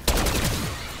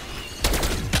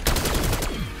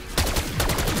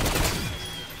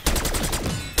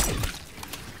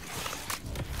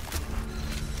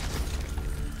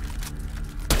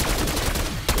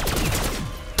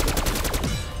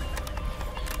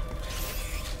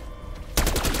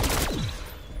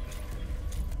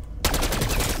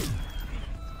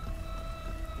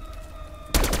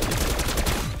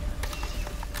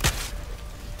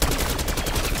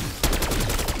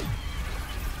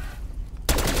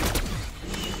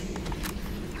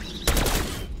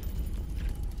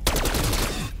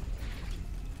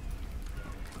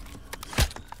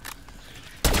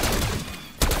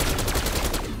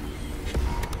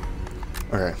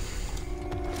 Okay.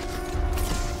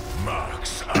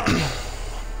 Marks.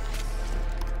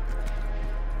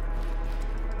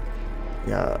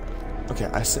 Yeah. Okay,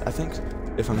 I think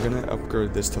if I'm gonna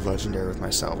upgrade this to legendary with my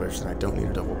salvage, then I don't need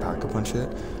a double pack-a-punch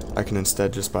it. I can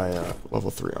instead just buy a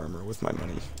level 3 armor with my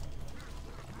money.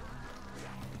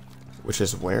 Which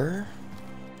is where?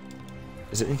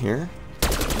 Is it in here?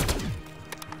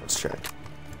 Let's check.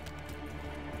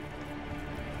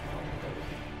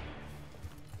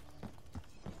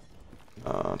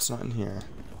 It's not in here.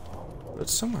 But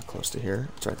it's somewhere close to here.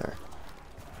 It's right there.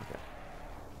 Okay.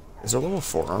 Is there level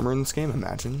 4 armor in this game?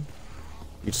 Imagine.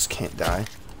 You just can't die.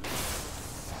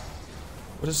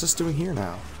 What is this doing here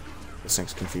now? This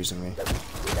thing's confusing me.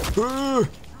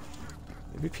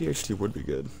 Maybe PhD would be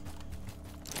good.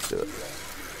 Let's do it.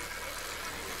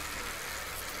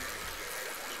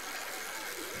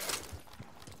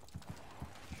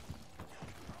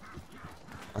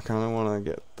 I kind of want to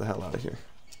get the hell out of here.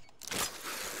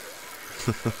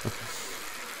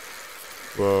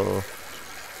 Whoa.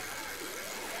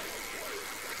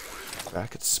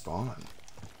 Back at spawn.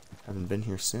 Haven't been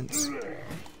here since.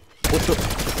 What the?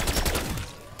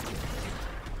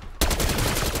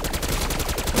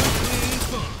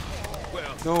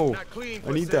 No,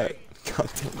 I need that. God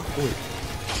damn it. Wait.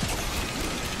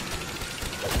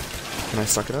 Can I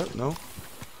suck it up? No?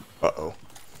 Uh-oh.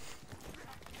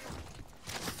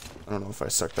 I don't know if I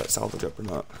sucked that salvage up or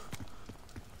not.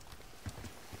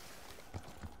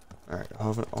 Alright, I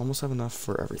almost have enough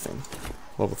for everything.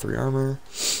 Level 3 armor,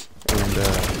 and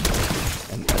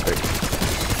an epic.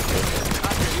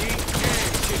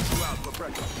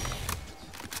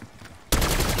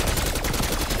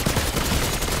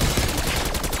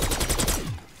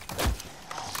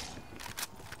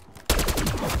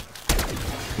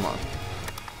 Come on.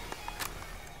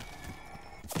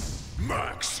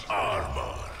 Max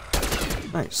armor.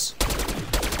 Nice.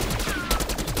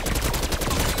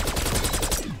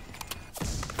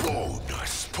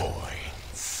 Bonus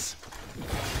points.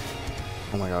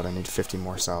 Oh my god, I need 50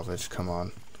 more salvage. Come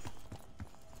on.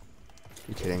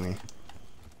 You kidding me?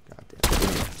 God damn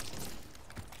it.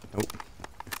 Nope.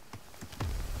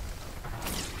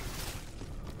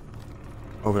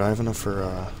 Oh, but I have enough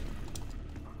for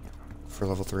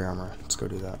level 3 armor. Let's go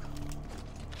do that.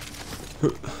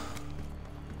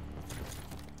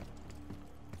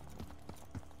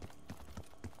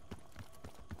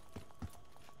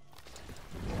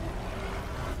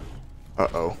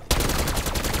 Uh-oh.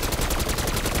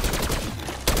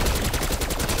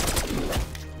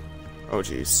 Oh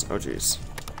jeez, oh jeez.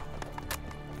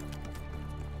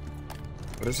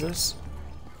 What is this?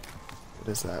 What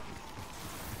is that?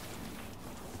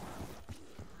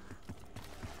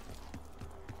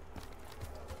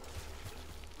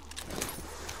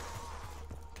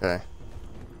 Okay.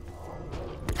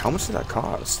 How much did that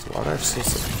cost? Why do I still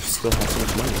have so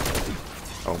much money?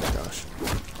 Oh my gosh.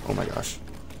 Oh my gosh.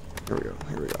 Here we go,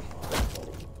 here we go.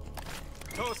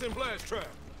 Toss in blast trap.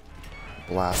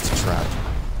 Blast trap.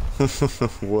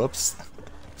 Whoops.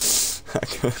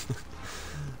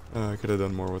 I could have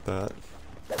done more with that.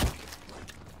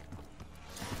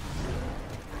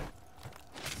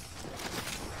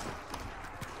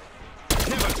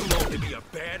 Never too old to be a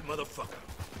bad motherfucker.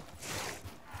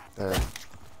 There.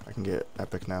 I can get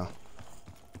epic now.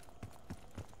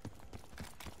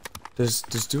 Does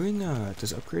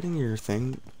upgrading your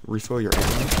thing refill your ammo?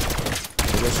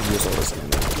 Maybe I should use all this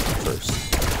ammo first.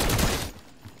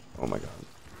 Oh my god.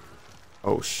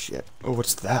 Oh shit. Oh,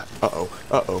 what's that? Uh-oh.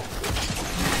 Uh-oh.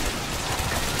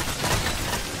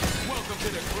 Welcome to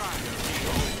the grinder,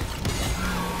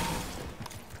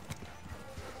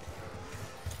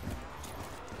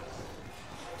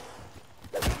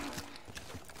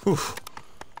 Whew.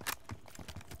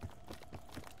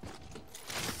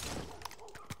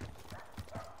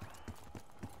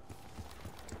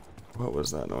 What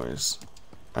was that noise?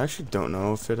 I actually don't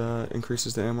know if it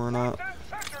increases the ammo or not,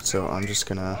 so I'm just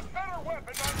gonna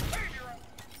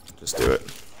just do it.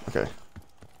 Okay.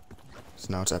 So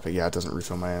now it's epic. Yeah, it doesn't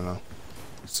refill my ammo,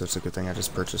 so it's a good thing I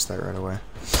just purchased that right away.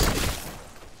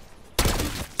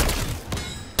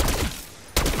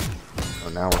 Oh,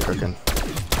 now we're cooking.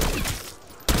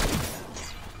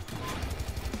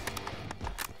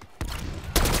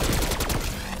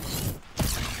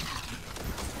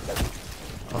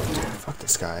 Oh, dude, fuck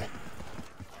this guy.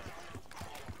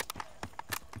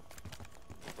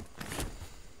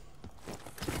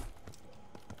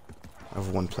 I have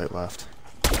one plate left.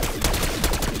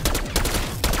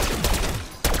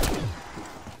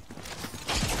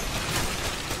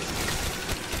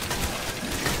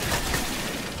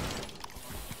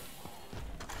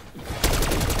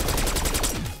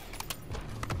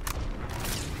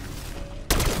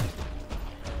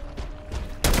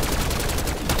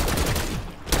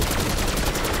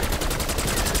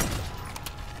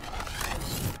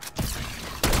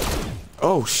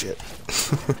 Oh shit.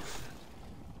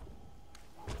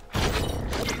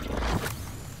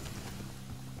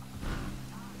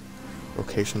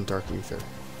 Location Dark Ether.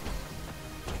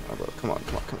 Oh, bro, come on,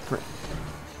 come on, come on, come here.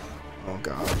 Oh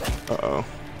god. Uh-oh.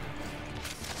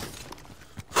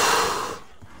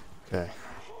 Okay.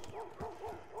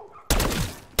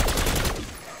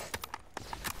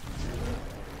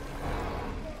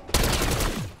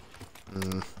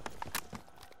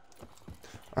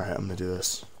 Alright, I'm gonna do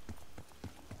this.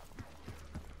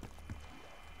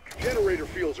 Generator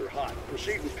fields are hot.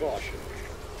 Proceed with caution.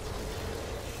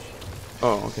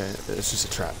 Oh, okay. It's just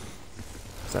a trap.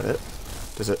 Is that it?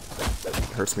 Does it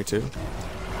hurts me too?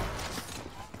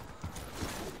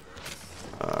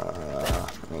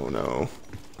 Oh no.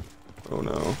 Oh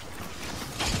no.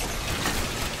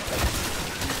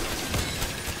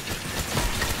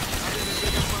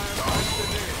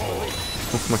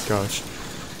 my gosh.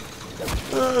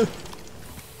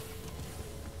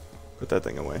 Put that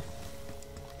thing away.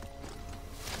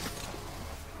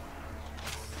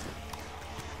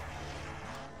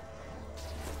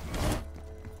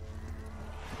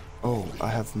 Oh, I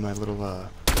have my little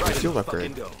field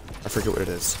upgrade. I forget what it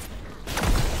is.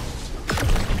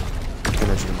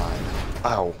 Energy mine.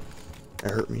 Ow.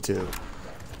 It hurt me too.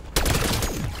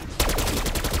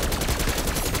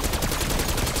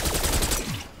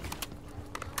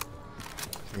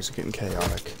 Things are getting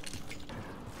chaotic.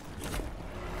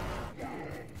 Oh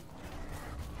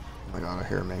my god, I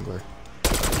hear a mangler.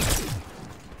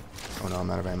 Oh no,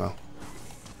 I'm out of ammo.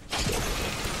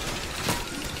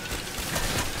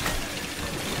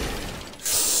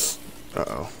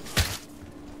 Uh-oh.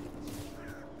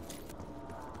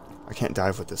 I can't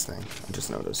dive with this thing, I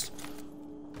just noticed.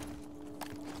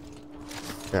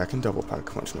 Yeah, I can double pack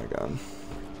punch my gun.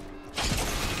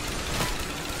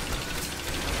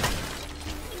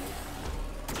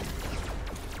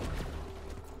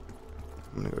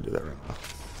 I'm gonna go do that right now.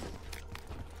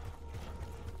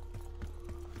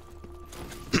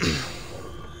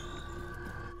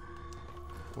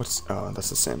 What's... oh, that's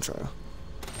the SAM trial.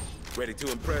 Ready to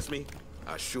impress me?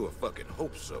 I sure fucking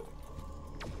hope so.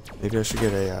 Maybe I should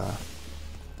get a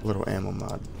little ammo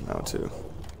mod now too.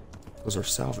 Those are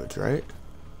salvage, right?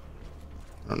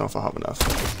 I don't know if I'll have enough.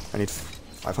 I need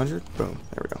 500? Boom.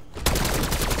 There we go.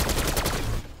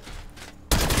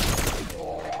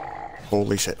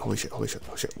 Holy shit, holy shit, holy shit,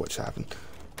 holy shit. What just happened?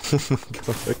 Oh my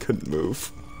god, I couldn't move.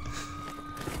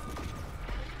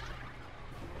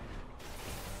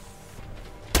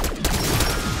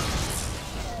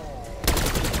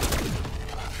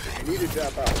 You need to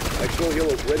tap out. Exfil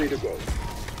Helo's ready to go.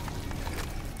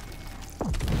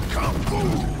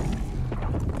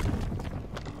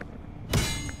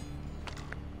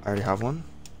 I already have one.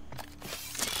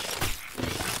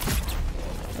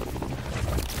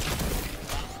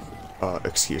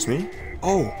 Excuse me?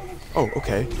 Oh! Oh,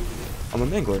 okay. I'm a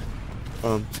mangler.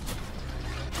 What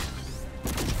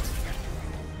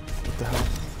the hell?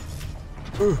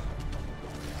 Ooh.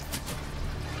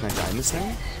 Can I die in this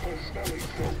thing?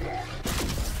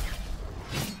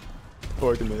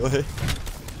 Oh, I can melee.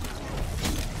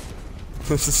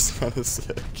 This is kind of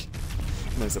sick.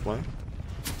 Can I zipline?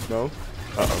 No?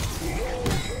 Uh-oh.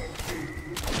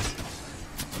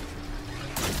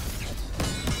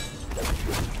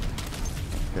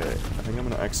 Okay, I think I'm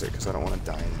gonna exit because I don't want to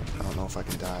die in it. I don't know if I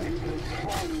can die.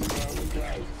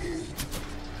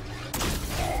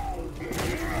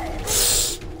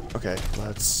 Okay,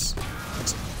 let's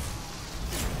exit.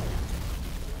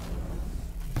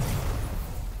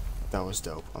 That was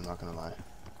dope, I'm not gonna lie.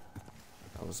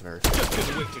 That was very fun. Just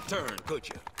couldn't wait your turn, could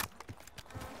you?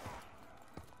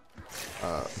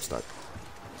 I'm stuck.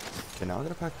 Okay, now I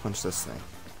gotta pack punch this thing.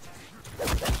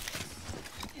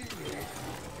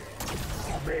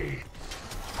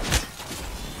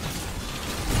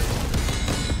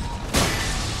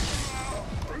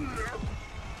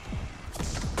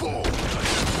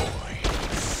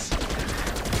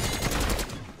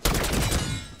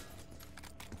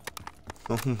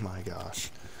 Oh my gosh.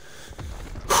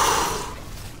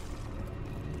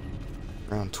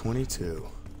 Round 22.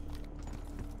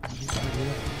 Should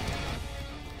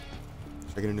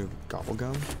I get a new gobble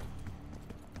gum?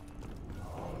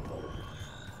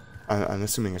 I'm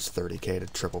assuming it's 30k to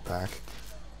triple pack.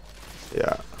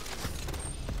 Yeah.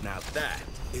 Now that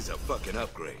is a fucking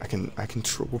upgrade. I can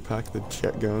triple pack the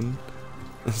jet gun.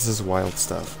 This is wild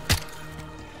stuff.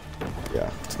 Yeah,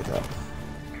 let's get that.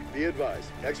 Be advised,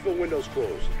 exfil windows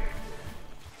closed.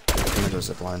 I'm gonna go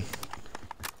zipline.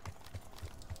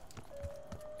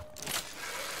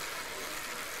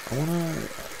 I wanna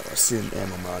see an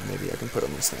ammo mod maybe I can put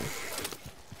on this thing.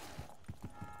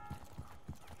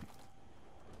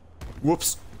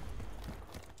 Whoops.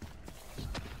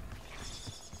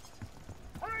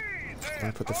 I'm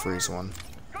gonna put the freeze one.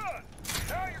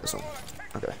 This one.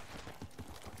 Okay.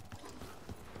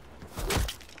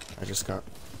 I just got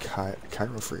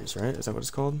Cairo freeze, right? Is that what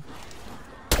it's called?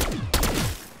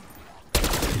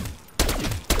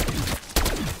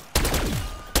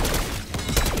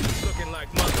 Looking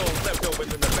like month-old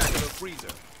leftovers in the back of the freezer.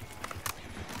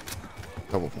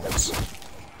 Double points.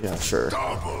 Yeah, sure.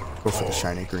 Go for the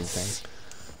shiny green thing.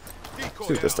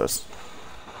 See what this does.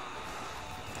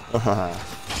 I'd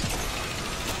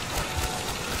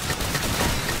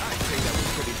say that was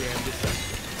pretty damn deceptive.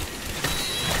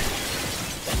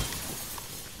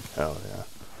 Hell yeah.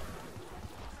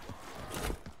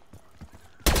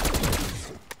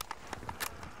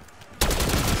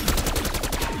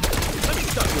 Let me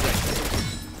start with that.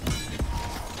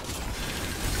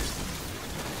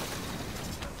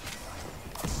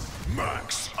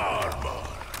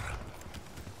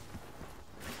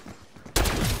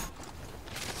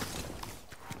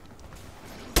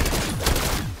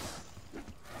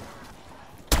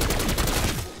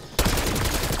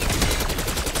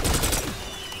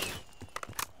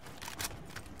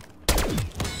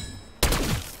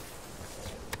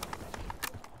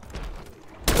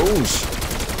 range!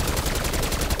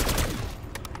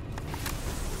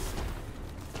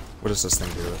 What does this thing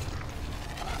do?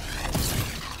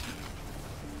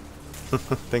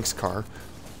 Thanks, car.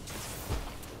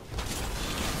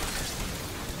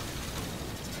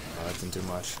 Oh, that didn't do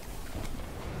much.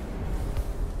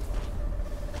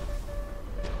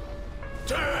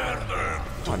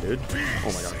 Come on, dude.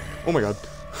 Oh my god. Oh my god.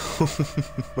 Oh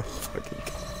my fucking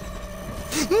god.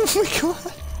 Oh my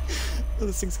god. Oh,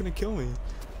 this thing's gonna kill me.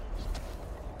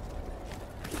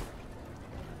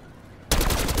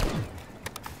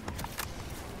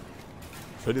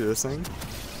 Should I do this thing?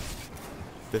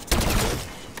 1500.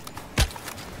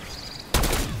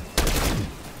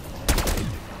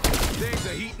 Things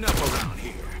are heating up around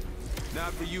here.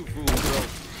 Not for you fools, though.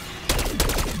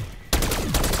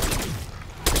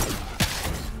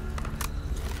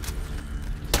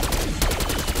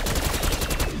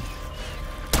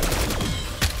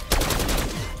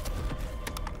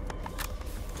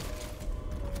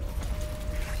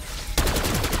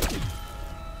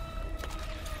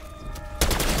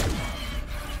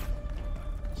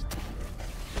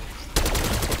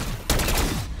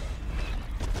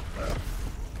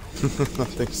 That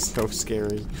thing's so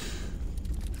scary.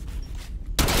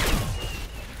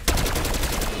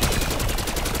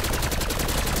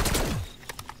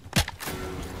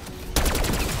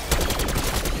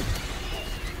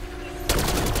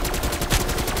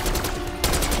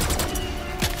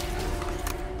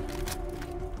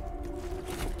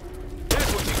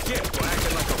 That's what you get for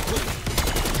acting like a fool.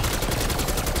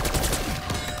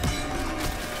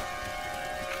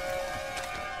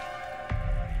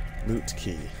 Loot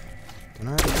key. Can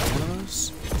I have one of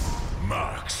those?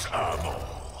 Max ammo.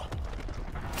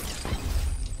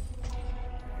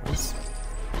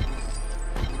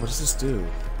 What does this do?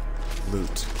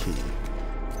 Loot key.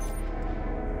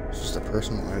 It's just a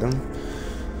personal item.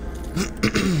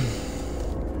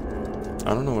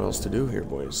 I don't know what else to do here,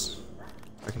 boys.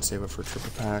 I can save it for a triple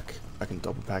pack. I can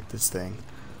double pack this thing.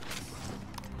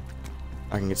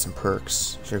 I can get some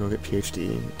perks. Should I go get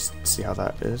PhD and see how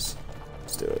that is?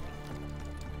 Let's do it.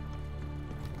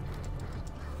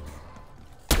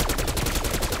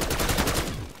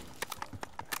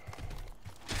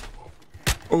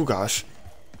 Oh gosh.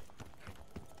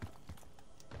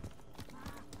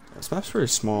 This map's pretty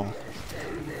small.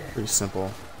 Pretty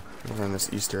simple. We'll learn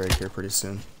this Easter egg here pretty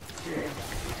soon.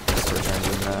 Start trying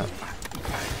doing that.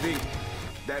 See,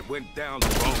 that went down the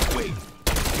wrong way.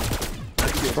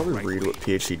 I'll probably read what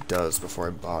PhD does before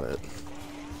I bought it.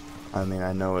 I mean,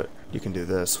 I know it. You can do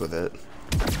this with it.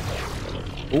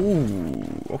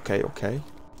 Ooh, okay, okay.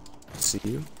 See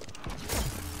you.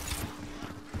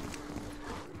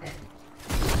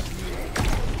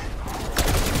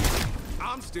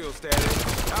 I'm still standing.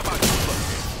 How about you?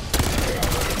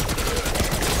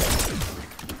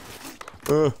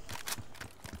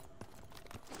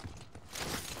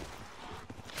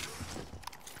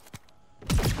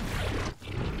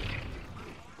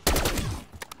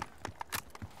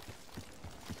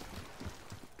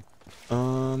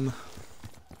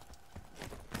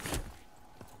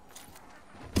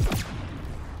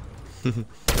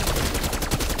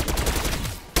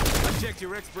 I checked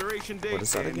your expiration date. What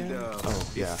is that and, again?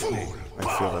 Oh, yeah. I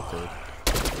feel that good.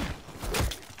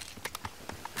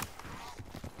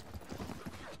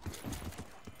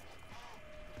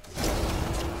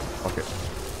 Okay.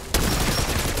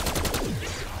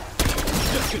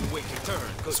 Just couldn't wait your turn.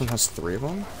 This one has 3 of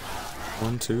them?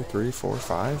 1, 2, 3, 4,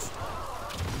 5.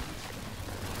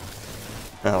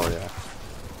 Hell yeah.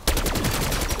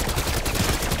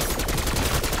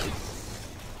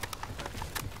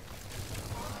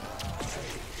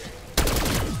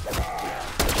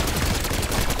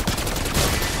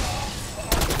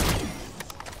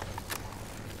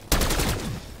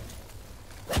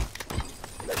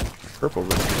 Purple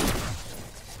ring.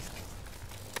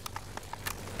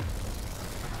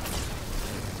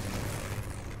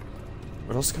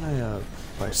 What else can I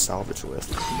buy salvage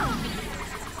with?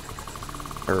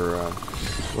 Or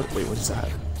what? Wait, what is that?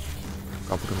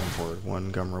 Gobble gum reward.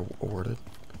 1 gum awarded.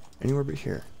 Anywhere but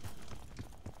here.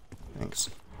 Thanks.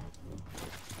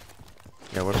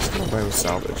 Yeah, what else can I buy with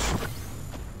salvage?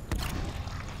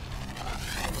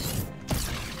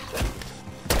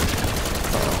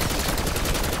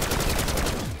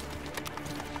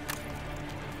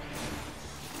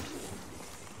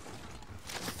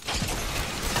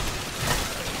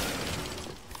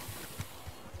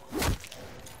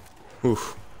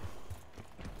 Oof.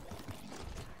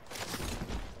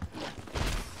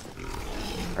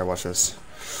 Alright, watch this.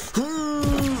 Can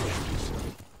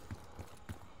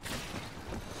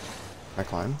I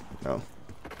climb? No.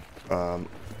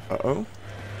 Uh-oh?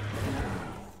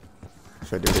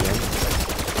 Should I do it again?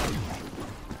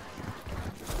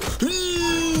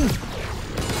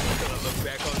 Gonna look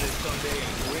back on this Sunday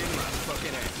and win my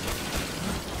fucking ass.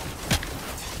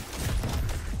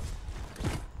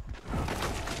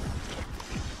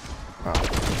 Wow.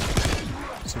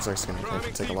 Seems like it's gonna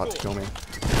take a lot to kill me.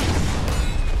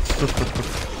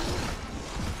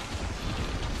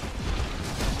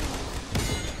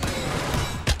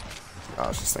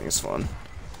 Gosh, this thing is fun.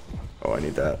 Oh, I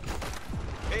need that.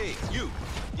 Hey, you.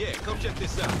 Yeah, come check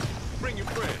this out. Bring your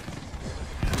friend.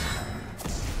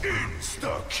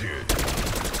 Insta kid.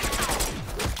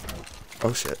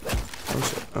 Oh shit. Oh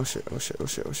shit. Oh shit. Oh shit. Oh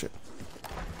shit. Oh shit.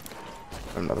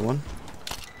 Another one.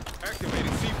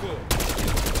 Activating C4.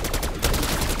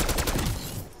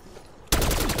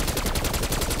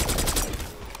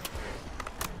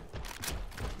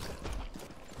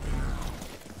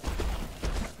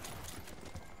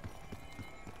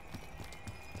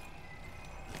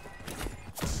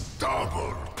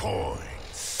 Double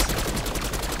points.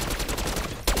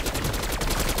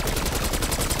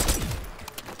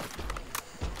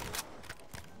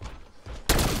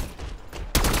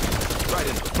 Right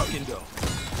in the fucking dome.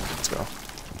 Let's go.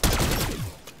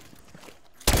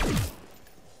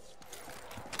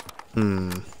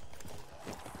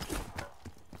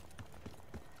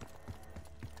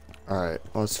 Alright,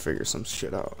 let's figure some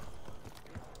shit out.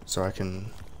 So I can...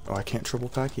 Oh, I can't triple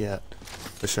pack yet.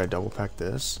 But should I double pack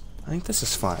this? I think this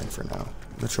is fine for now.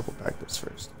 I'm gonna triple pack this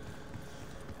first.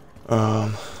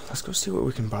 Let's go see what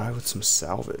we can buy with some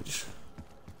salvage.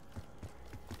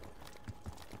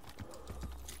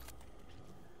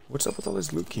 What's up with all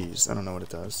these loot keys? I don't know what it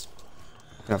does.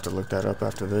 Gonna have to look that up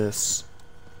after this.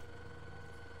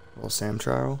 Little Sam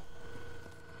trial.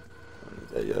 I don't need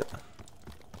that yet.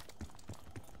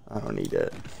 I don't need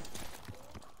it.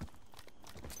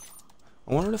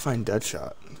 I wanted to find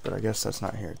Deadshot, but I guess that's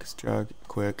not here. Because Jug,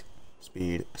 Quick,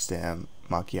 Speed, Stam,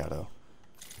 Macchiato.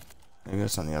 Maybe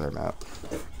that's on the other map.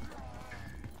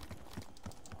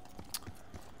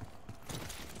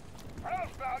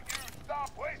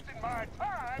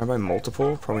 Can I buy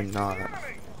multiple? Probably not.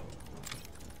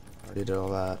 Already did all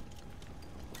that.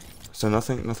 So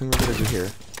nothing we're gonna do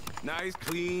here. Nice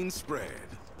clean spread.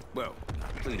 Well,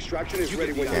 not clean. Extraction is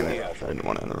ready when Damn you're it, I didn't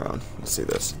want to end the round. Let's see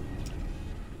this.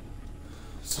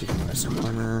 So you can buy some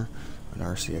armor, an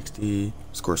RCXD,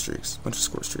 score streaks, bunch of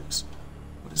score streaks.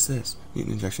 What is this?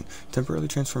 Mutant injection. Temporarily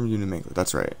transform unit maker.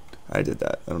 That's right. I did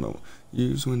that. I don't know.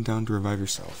 Use when down to revive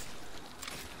yourself.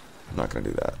 I'm not gonna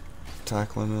do that.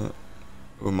 Attack limit.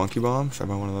 Ooh, monkey bomb. Should I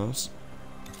buy one of those?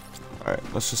 Alright,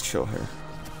 let's just chill here.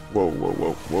 Whoa, whoa,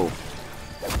 whoa, whoa.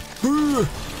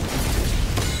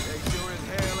 They sure as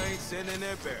hell ain't sending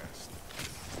their best.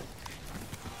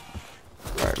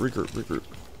 Alright, regroup, regroup.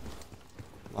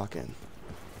 Lock in.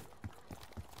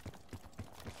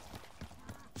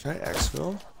 Should I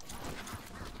exfil?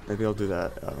 Maybe I'll do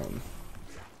that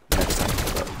next time.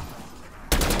 But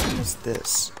what is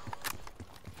this?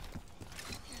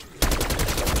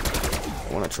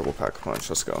 I want a triple pack punch.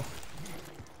 Let's go.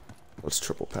 Let's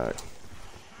triple pack.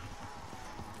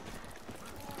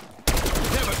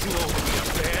 Never too old to be a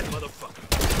bad motherfucker.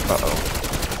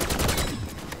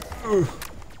 Uh-oh.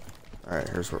 Alright,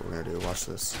 here's what we're gonna do. Watch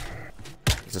this.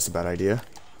 Is this a bad idea?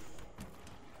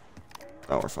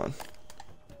 Oh, we're fine.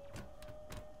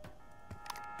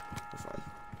 We're fine.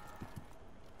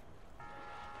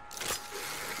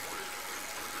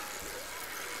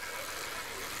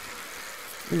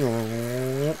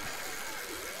 No.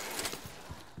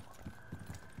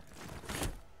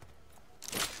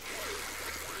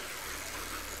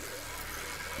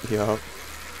 Yup.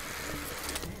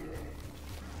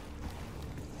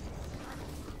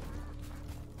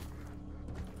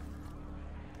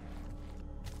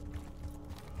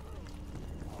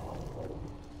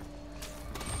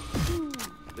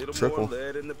 Little Triple. more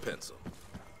lead in the pencil.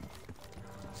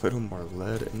 Little more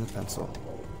lead in the pencil.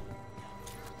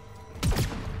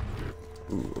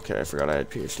 Ooh, okay, I forgot I had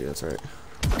PhD, that's right.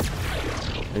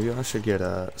 Maybe I should get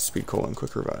a speed cola and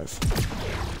quick revive.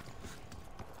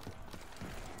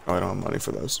 Oh, I don't have money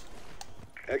for those.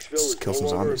 Exfil Let's is kill no some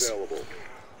longer zombies. available.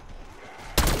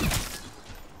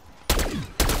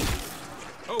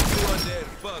 Oh, you undead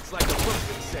bugs like a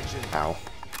roasting section. Ow.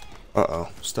 Uh-oh,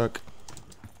 stuck.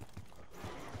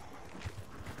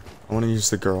 I want to use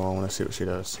the girl, I want to see what she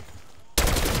does.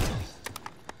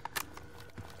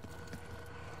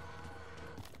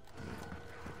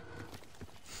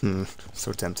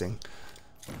 So tempting.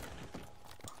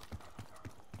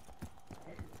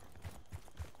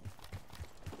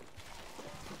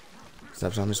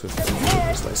 Stab zombies with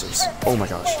lasers. Oh my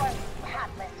gosh.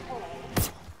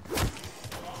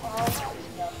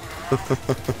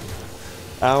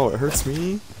 Ow, it hurts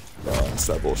me. Oh, that's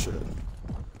that bullshit.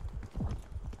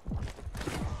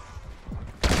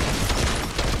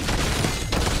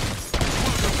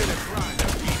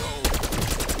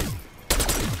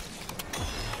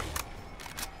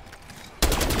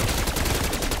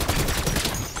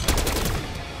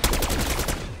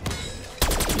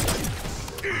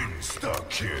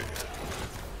 Insta-kill.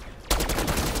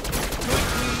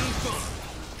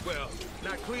 Well,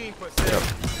 not clean per se. Yep.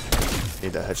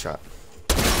 Need that headshot.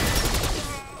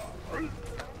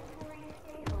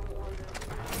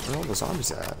 Where are all the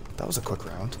zombies at? That was a quick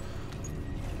round.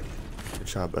 Good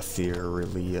job,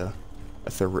 Etherelia.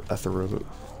 Etherelia.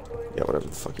 Yeah, whatever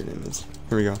the fuck your name is.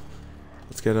 Here we go.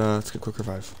 Let's get quick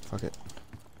revive. Fuck it.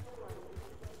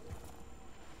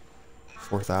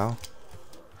 4th owl.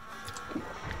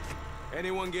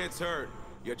 Anyone gets hurt,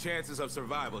 your chances of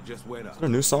survival just went up. Is that a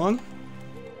new song?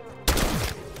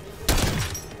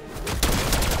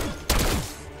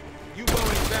 You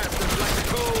going faster like the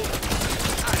cold?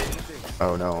 I didn't think.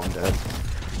 Oh no, I'm dead.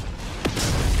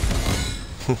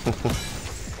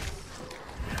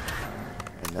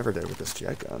 I never did with this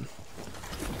jet gun.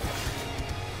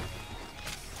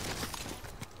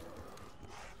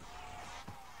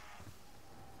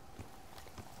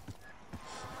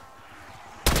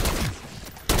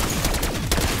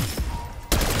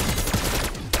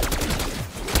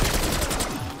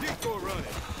 Decoy running.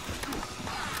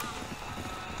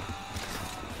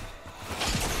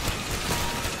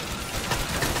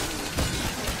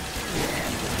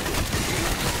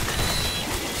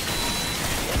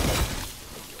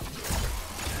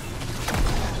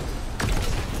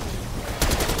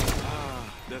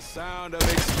 The sound of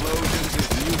explosions is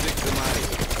music to my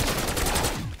ears.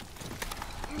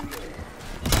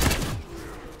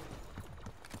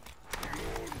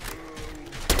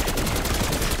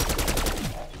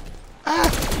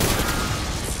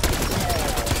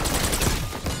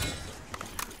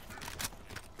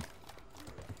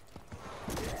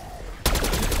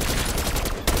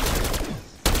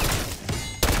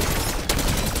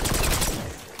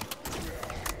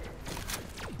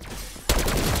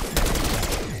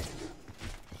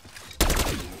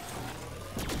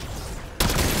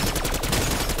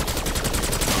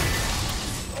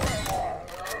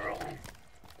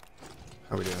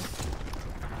 How we doing?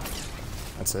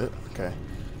 That's it? Okay.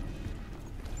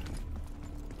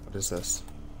 What is this?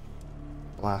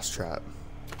 Blast trap.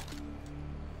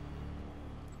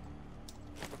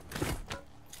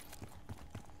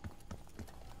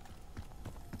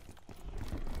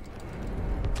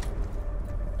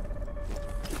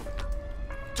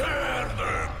 Tear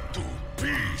them to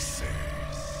pieces.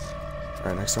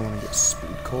 Alright, next I want to get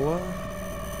speed cola.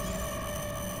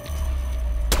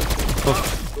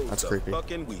 Oh, that's creepy.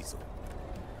 Fucking weasel.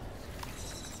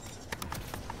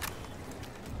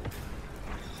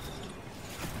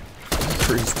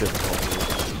 Freeze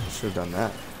difficulty. Should have done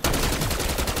that.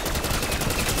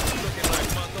 Looking like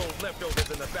month-old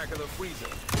leftovers in the back of the freezer.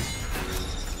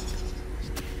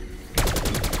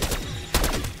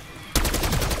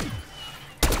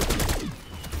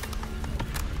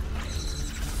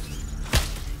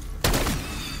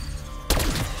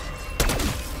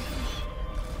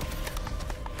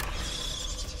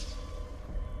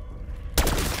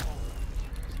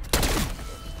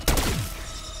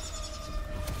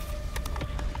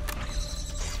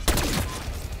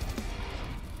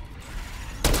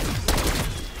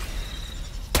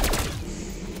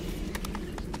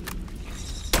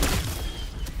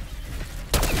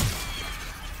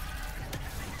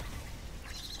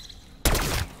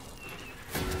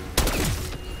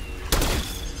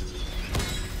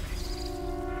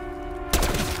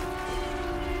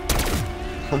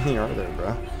 How many are there,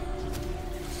 bro?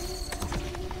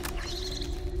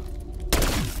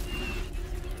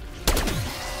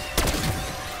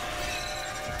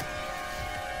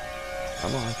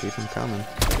 Come on, keep them coming.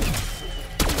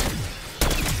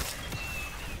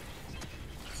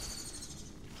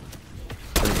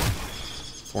 Three.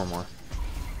 4 more.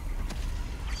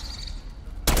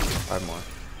 5 more.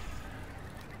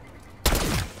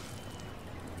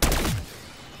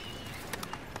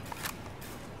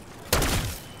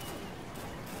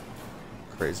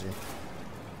 Crazy.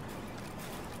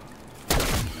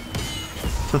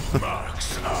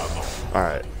 Max ammo.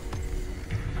 Alright.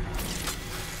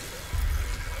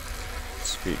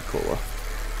 Speed cola.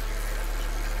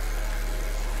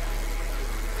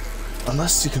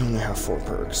 Unless you can only have 4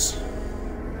 perks.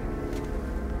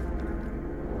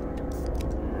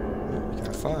 You can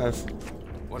have 5.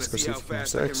 Want Let's to go see see how if we can have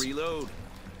fast I can 6. reload?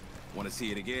 Want to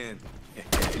see it again?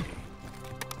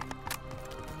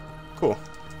 Cool.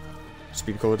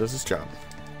 Speed cola does its job.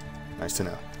 Nice to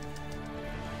know.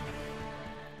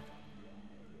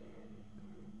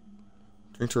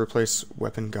 Drink to replace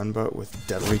weapon gun butt with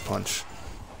deadly punch.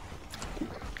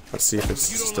 Let's see if it's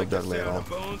still deadly at all.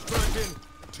 Oh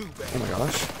my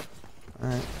gosh.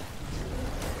 Alright.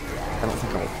 I don't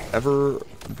think I'll ever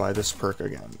buy this perk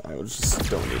again. I just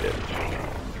don't need it.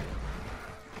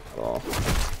 At all.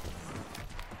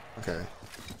 Okay.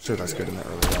 Sure, that's good in the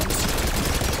early rounds.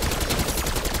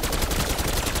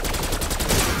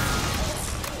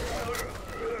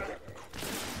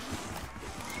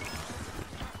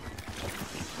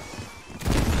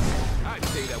 I'd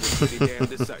say that was pretty damn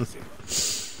decisive.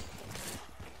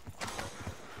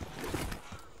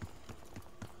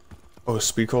 Oh,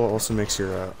 speed cola also makes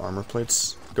your armor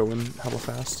plates go in hella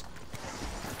fast.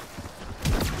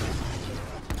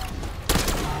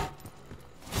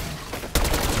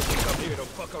 Come here to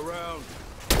fuck around.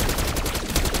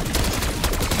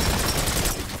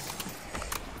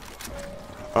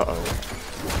 Uh-oh.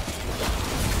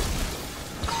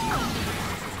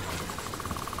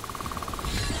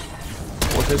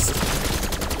 What is it?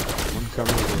 One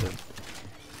cover loaded.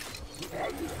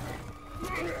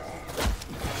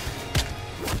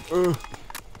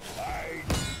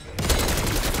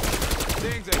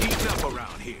 Things are heating up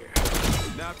around here.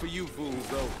 Not for you fools,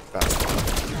 though. Bad spot.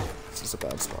 This is a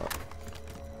bad spot.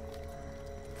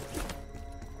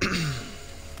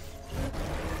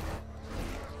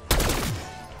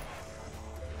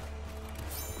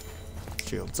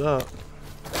 Shields up.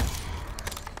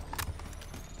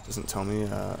 Doesn't tell me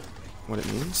what it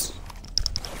means.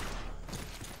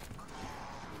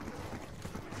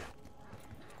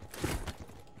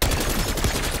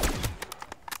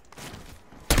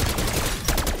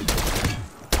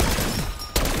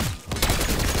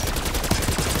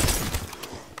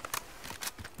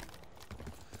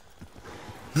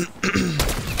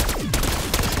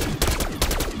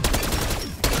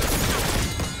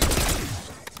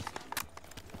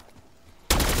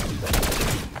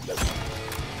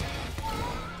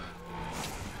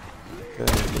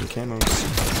 Camos.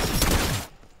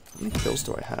 How many kills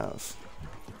do I have?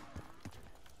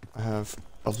 I have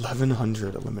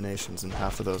 1,100 eliminations, and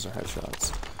half of those are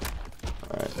headshots.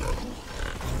 Alright.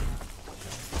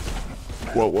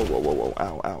 Whoa, whoa, whoa, whoa, whoa.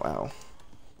 Ow, ow, ow.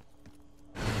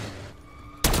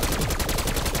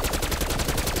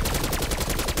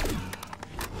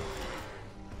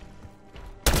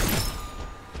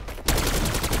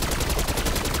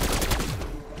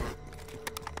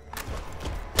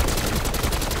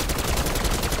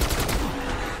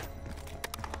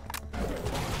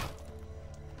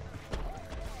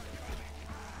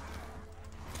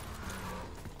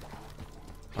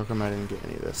 How come I didn't get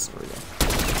any of this? There we go.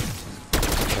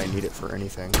 Did I need it for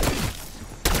anything?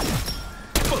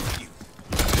 Fuck you.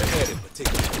 The head in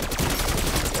particular.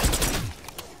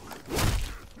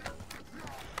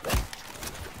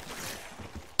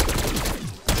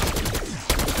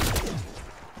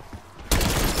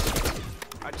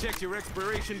 I checked your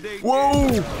expiration date.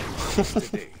 Whoa!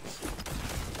 Today.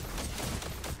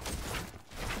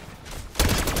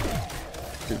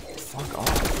 Dude, fuck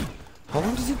off. How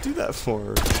long does it do that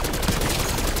for?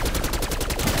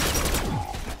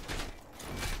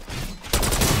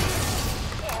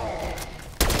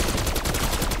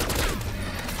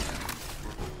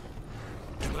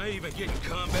 Am I even getting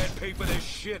combat pay for this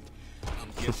shit?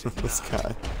 I'm guessing This not.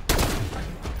 guy.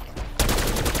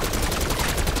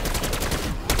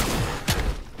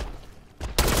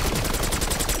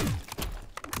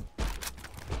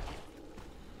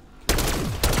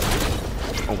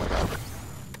 Oh my god.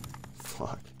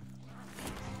 Fuck.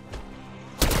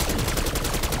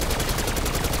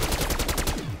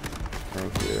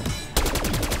 Thank you.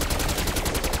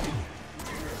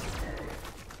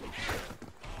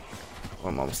 Oh,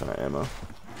 I'm almost out of ammo.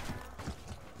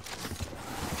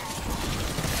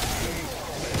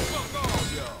 Fuck all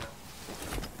y'all.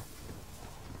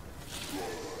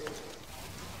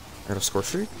 I got a score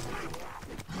streak?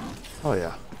 Oh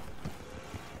yeah.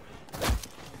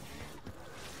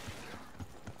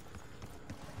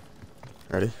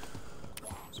 Ready?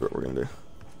 That's what we're gonna do.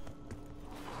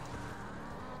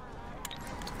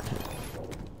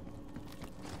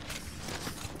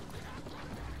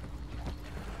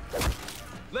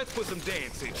 Let's put some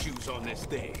dancing shoes on this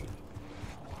thing.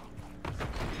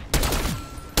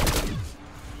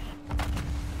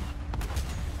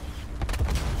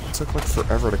 It took like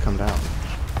forever to come down,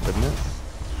 didn't it?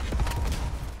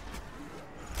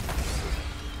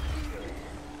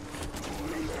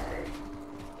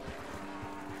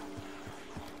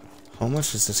 How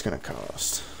much is this gonna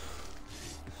cost?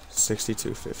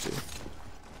 $62.50.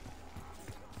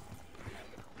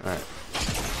 Alright.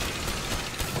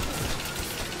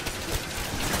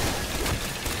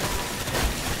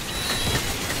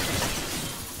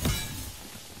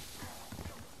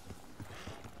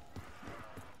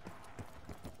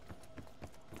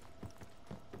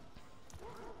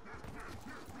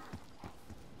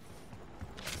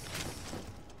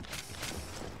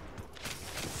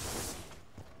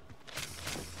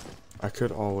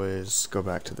 could always go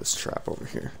back to this trap over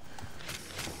here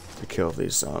to kill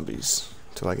these zombies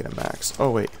till I get a max.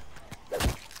 Oh wait,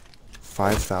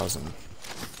 5,000.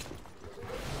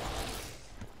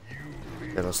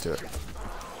 Okay, let's do it.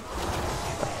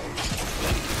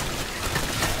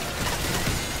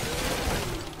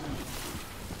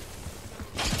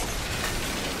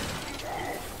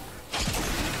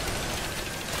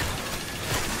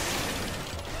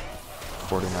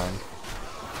 $49.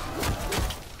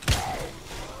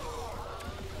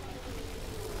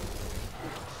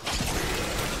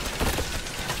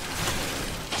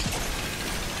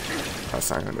 That's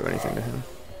not gonna do anything to him.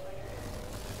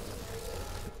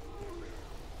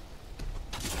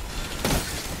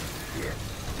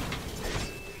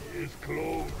 It's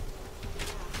close.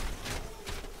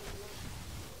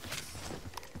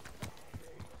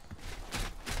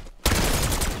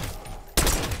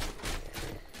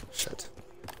 Shit.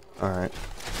 Alright.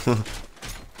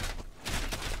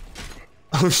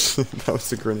 Oh shit, that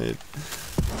was a grenade.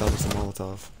 That was a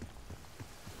Molotov.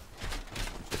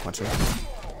 Punch him.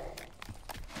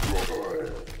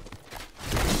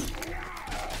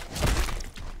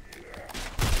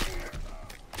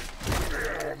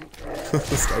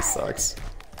 This guy sucks.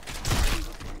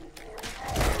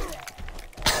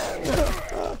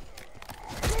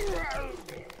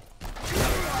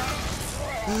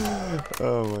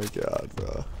 Oh my god,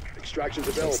 bro. Extraction's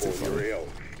available in your AO.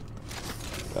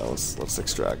 Yeah, let's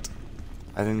extract.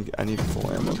 I need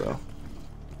full ammo though.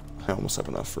 I almost have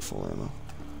enough for full ammo.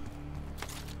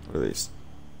 What are these?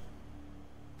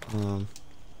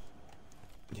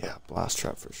 Yeah, blast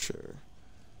trap for sure.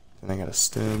 Then I got a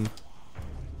stim.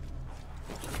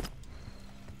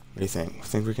 What do you think?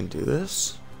 Think we can do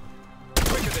this?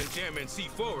 Quicker than jamming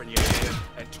C4 in your head,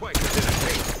 and twice as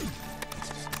entertaining.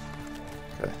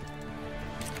 Okay.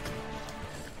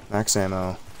 Max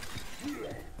ammo.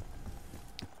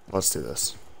 Let's do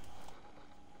this.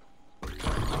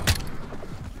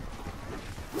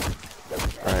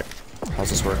 Alright, how's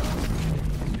this work?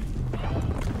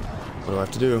 What do I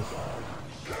have to do?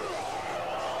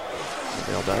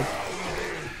 They all died?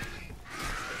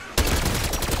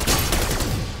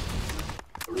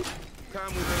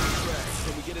 Time will track.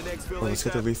 Can we get an exfil? Oh, let's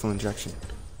get the lethal injection.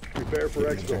 Prepare for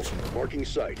Get the exfil. Marking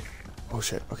site. Oh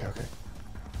shit, okay.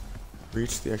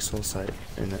 Reach the exfil site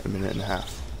in a minute and a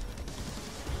half.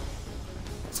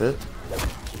 That's it?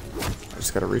 I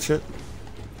just gotta reach it?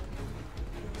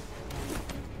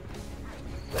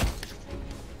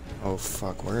 Oh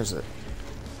fuck, where is it?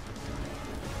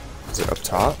 Is it up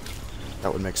top?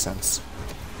 That would make sense.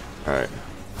 Alright.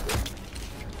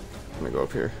 Let me go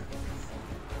up here.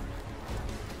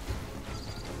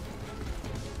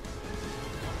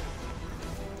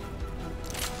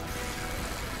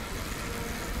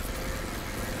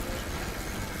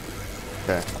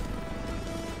 Okay.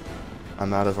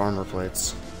 I'm out of armor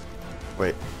plates.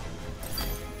 Wait.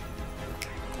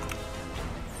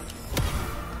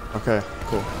 Okay,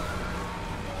 cool.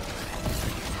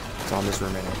 Zombies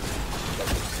remaining.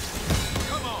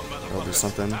 Come on, I'll do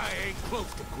something. I ain't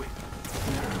close to quit.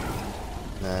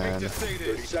 And Just say 30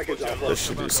 this. seconds off. this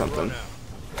should do something.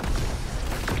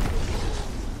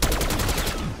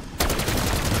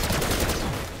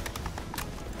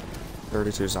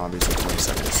 $32 zombies in 20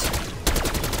 seconds.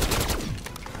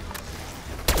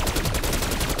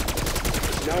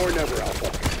 Now or never, Alpha.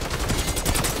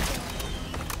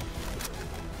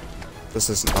 This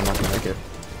isn't, I'm not gonna make it.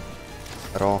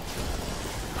 At all.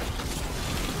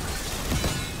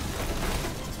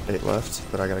 8 left,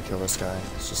 but I gotta kill this guy.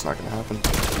 It's just not gonna happen.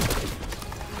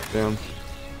 Damn.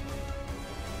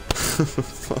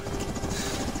 Fuck.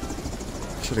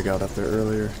 Should've got up there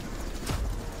earlier.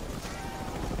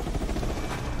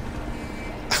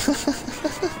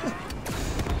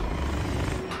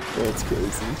 That's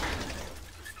crazy.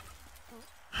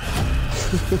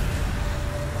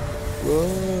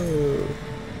 Whoa.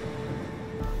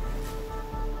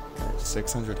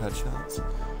 600 headshots.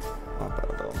 Not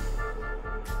bad at all.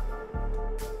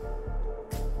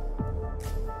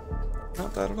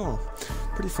 Not bad at all.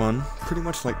 Pretty fun. Pretty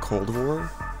much like Cold War.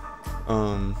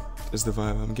 Is the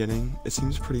vibe I'm getting. It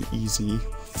seems pretty easy.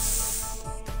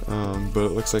 But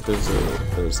it looks like there's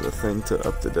a thing to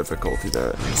up the difficulty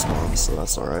that spawns, so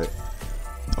that's alright.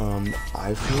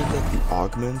 I've heard that the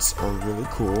augments are really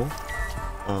cool.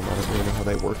 I don't really know how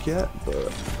they work yet,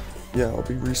 but yeah, I'll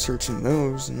be researching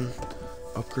those and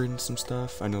upgrading some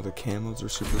stuff. I know the camos are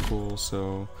super cool,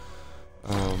 so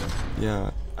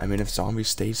yeah. I mean, if zombie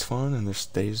stays fun and there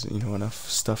stays, you know, enough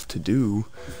stuff to do,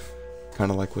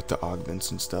 kind of like with the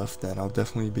augments and stuff, then I'll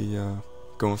definitely be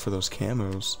going for those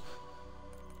camos.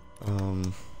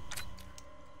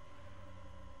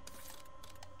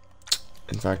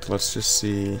 In fact, let's just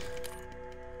see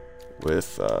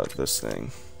with this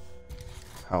thing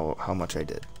how much I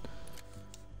did.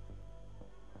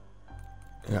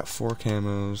 I got 4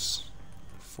 camos,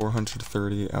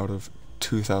 430 out of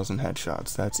 2,000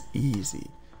 headshots. That's easy.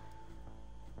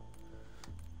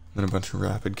 Then a bunch of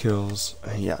rapid kills.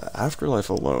 Yeah, Afterlife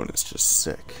alone is just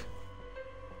sick.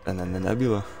 And then the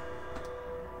Nebula.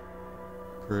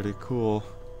 Pretty cool.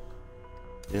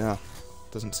 Yeah,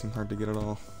 doesn't seem hard to get at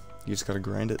all. You just gotta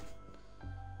grind it.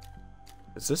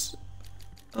 Is this?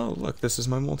 Oh, look, this is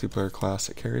my multiplayer class.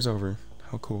 It carries over.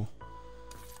 How cool.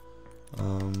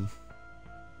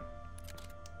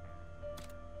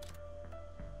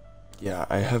 Yeah,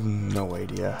 I have no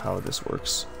idea how this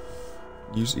works.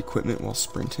 Use equipment while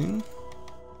sprinting?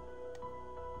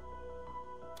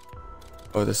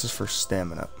 Oh, this is for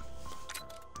stamina.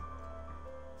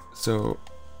 So,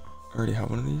 I already have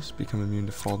one of these. Become immune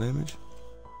to fall damage.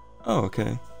 Oh,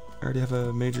 okay. I already have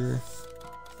a major...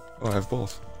 Oh, I have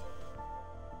both.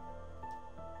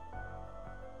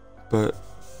 But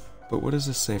what does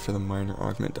this say for the minor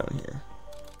augment down here?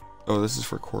 Oh, this is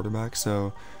for quarterback,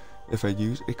 so if I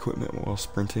use equipment while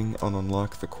sprinting, I'll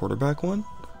unlock the quarterback one?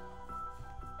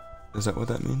 Is that what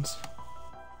that means?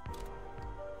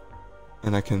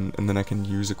 And then I can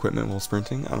use equipment while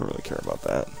sprinting? I don't really care about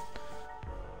that.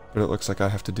 But it looks like I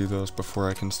have to do those before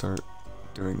I can start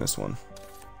doing this one.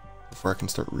 Before I can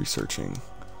start researching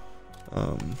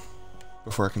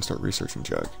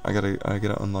Jug. I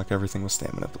gotta unlock everything with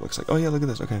stamina. It looks like, oh yeah, look at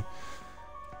this. Okay.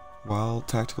 While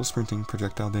tactical sprinting,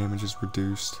 projectile damage is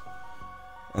reduced.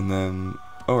 And then,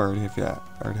 oh, I already have that.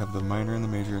 I already have the minor and the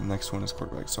major. The next one is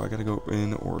quarterback. So I gotta go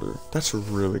in order. That's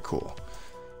really cool.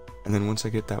 And then once I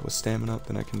get that with stamina up,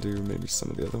 then I can do maybe some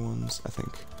of the other ones. I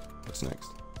think. What's next?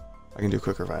 I can do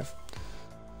quick revive.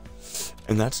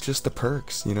 And that's just the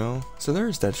perks, you know? So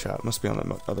there's Deadshot. Must be on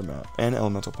the other map. And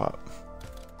Elemental Pop.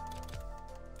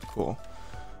 Cool.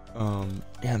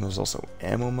 Yeah, and there's also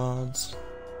ammo mods.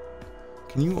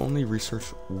 Can you only research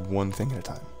one thing at a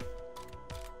time?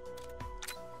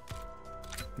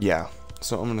 Yeah.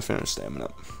 So I'm gonna finish stamina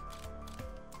up.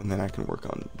 And then I can work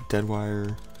on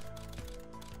Deadwire.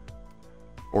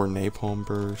 Or Napalm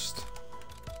Burst.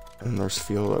 And there's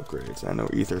field upgrades. I know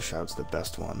Ether Shout's the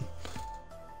best one.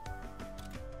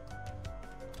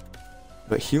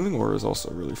 But Healing Aura is also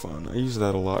really fun. I use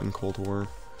that a lot in Cold War.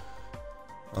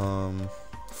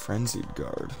 Frenzied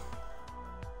Guard.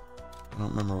 I don't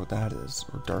remember what that is.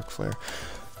 Or Dark Flare.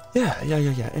 Yeah.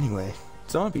 Anyway,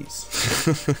 zombies.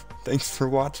 Thanks for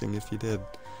watching if you did.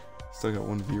 Still got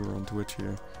one viewer on Twitch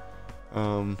here.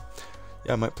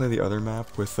 Yeah, I might play the other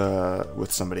map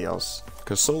with somebody else.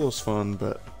 Because solo's fun,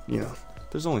 but, you know,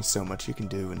 there's only so much you can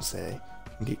do and say.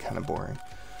 It can get kind of boring.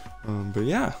 But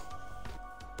yeah.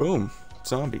 Boom.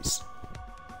 Zombies.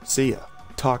 See ya.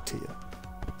 Talk to ya.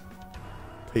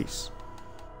 Peace.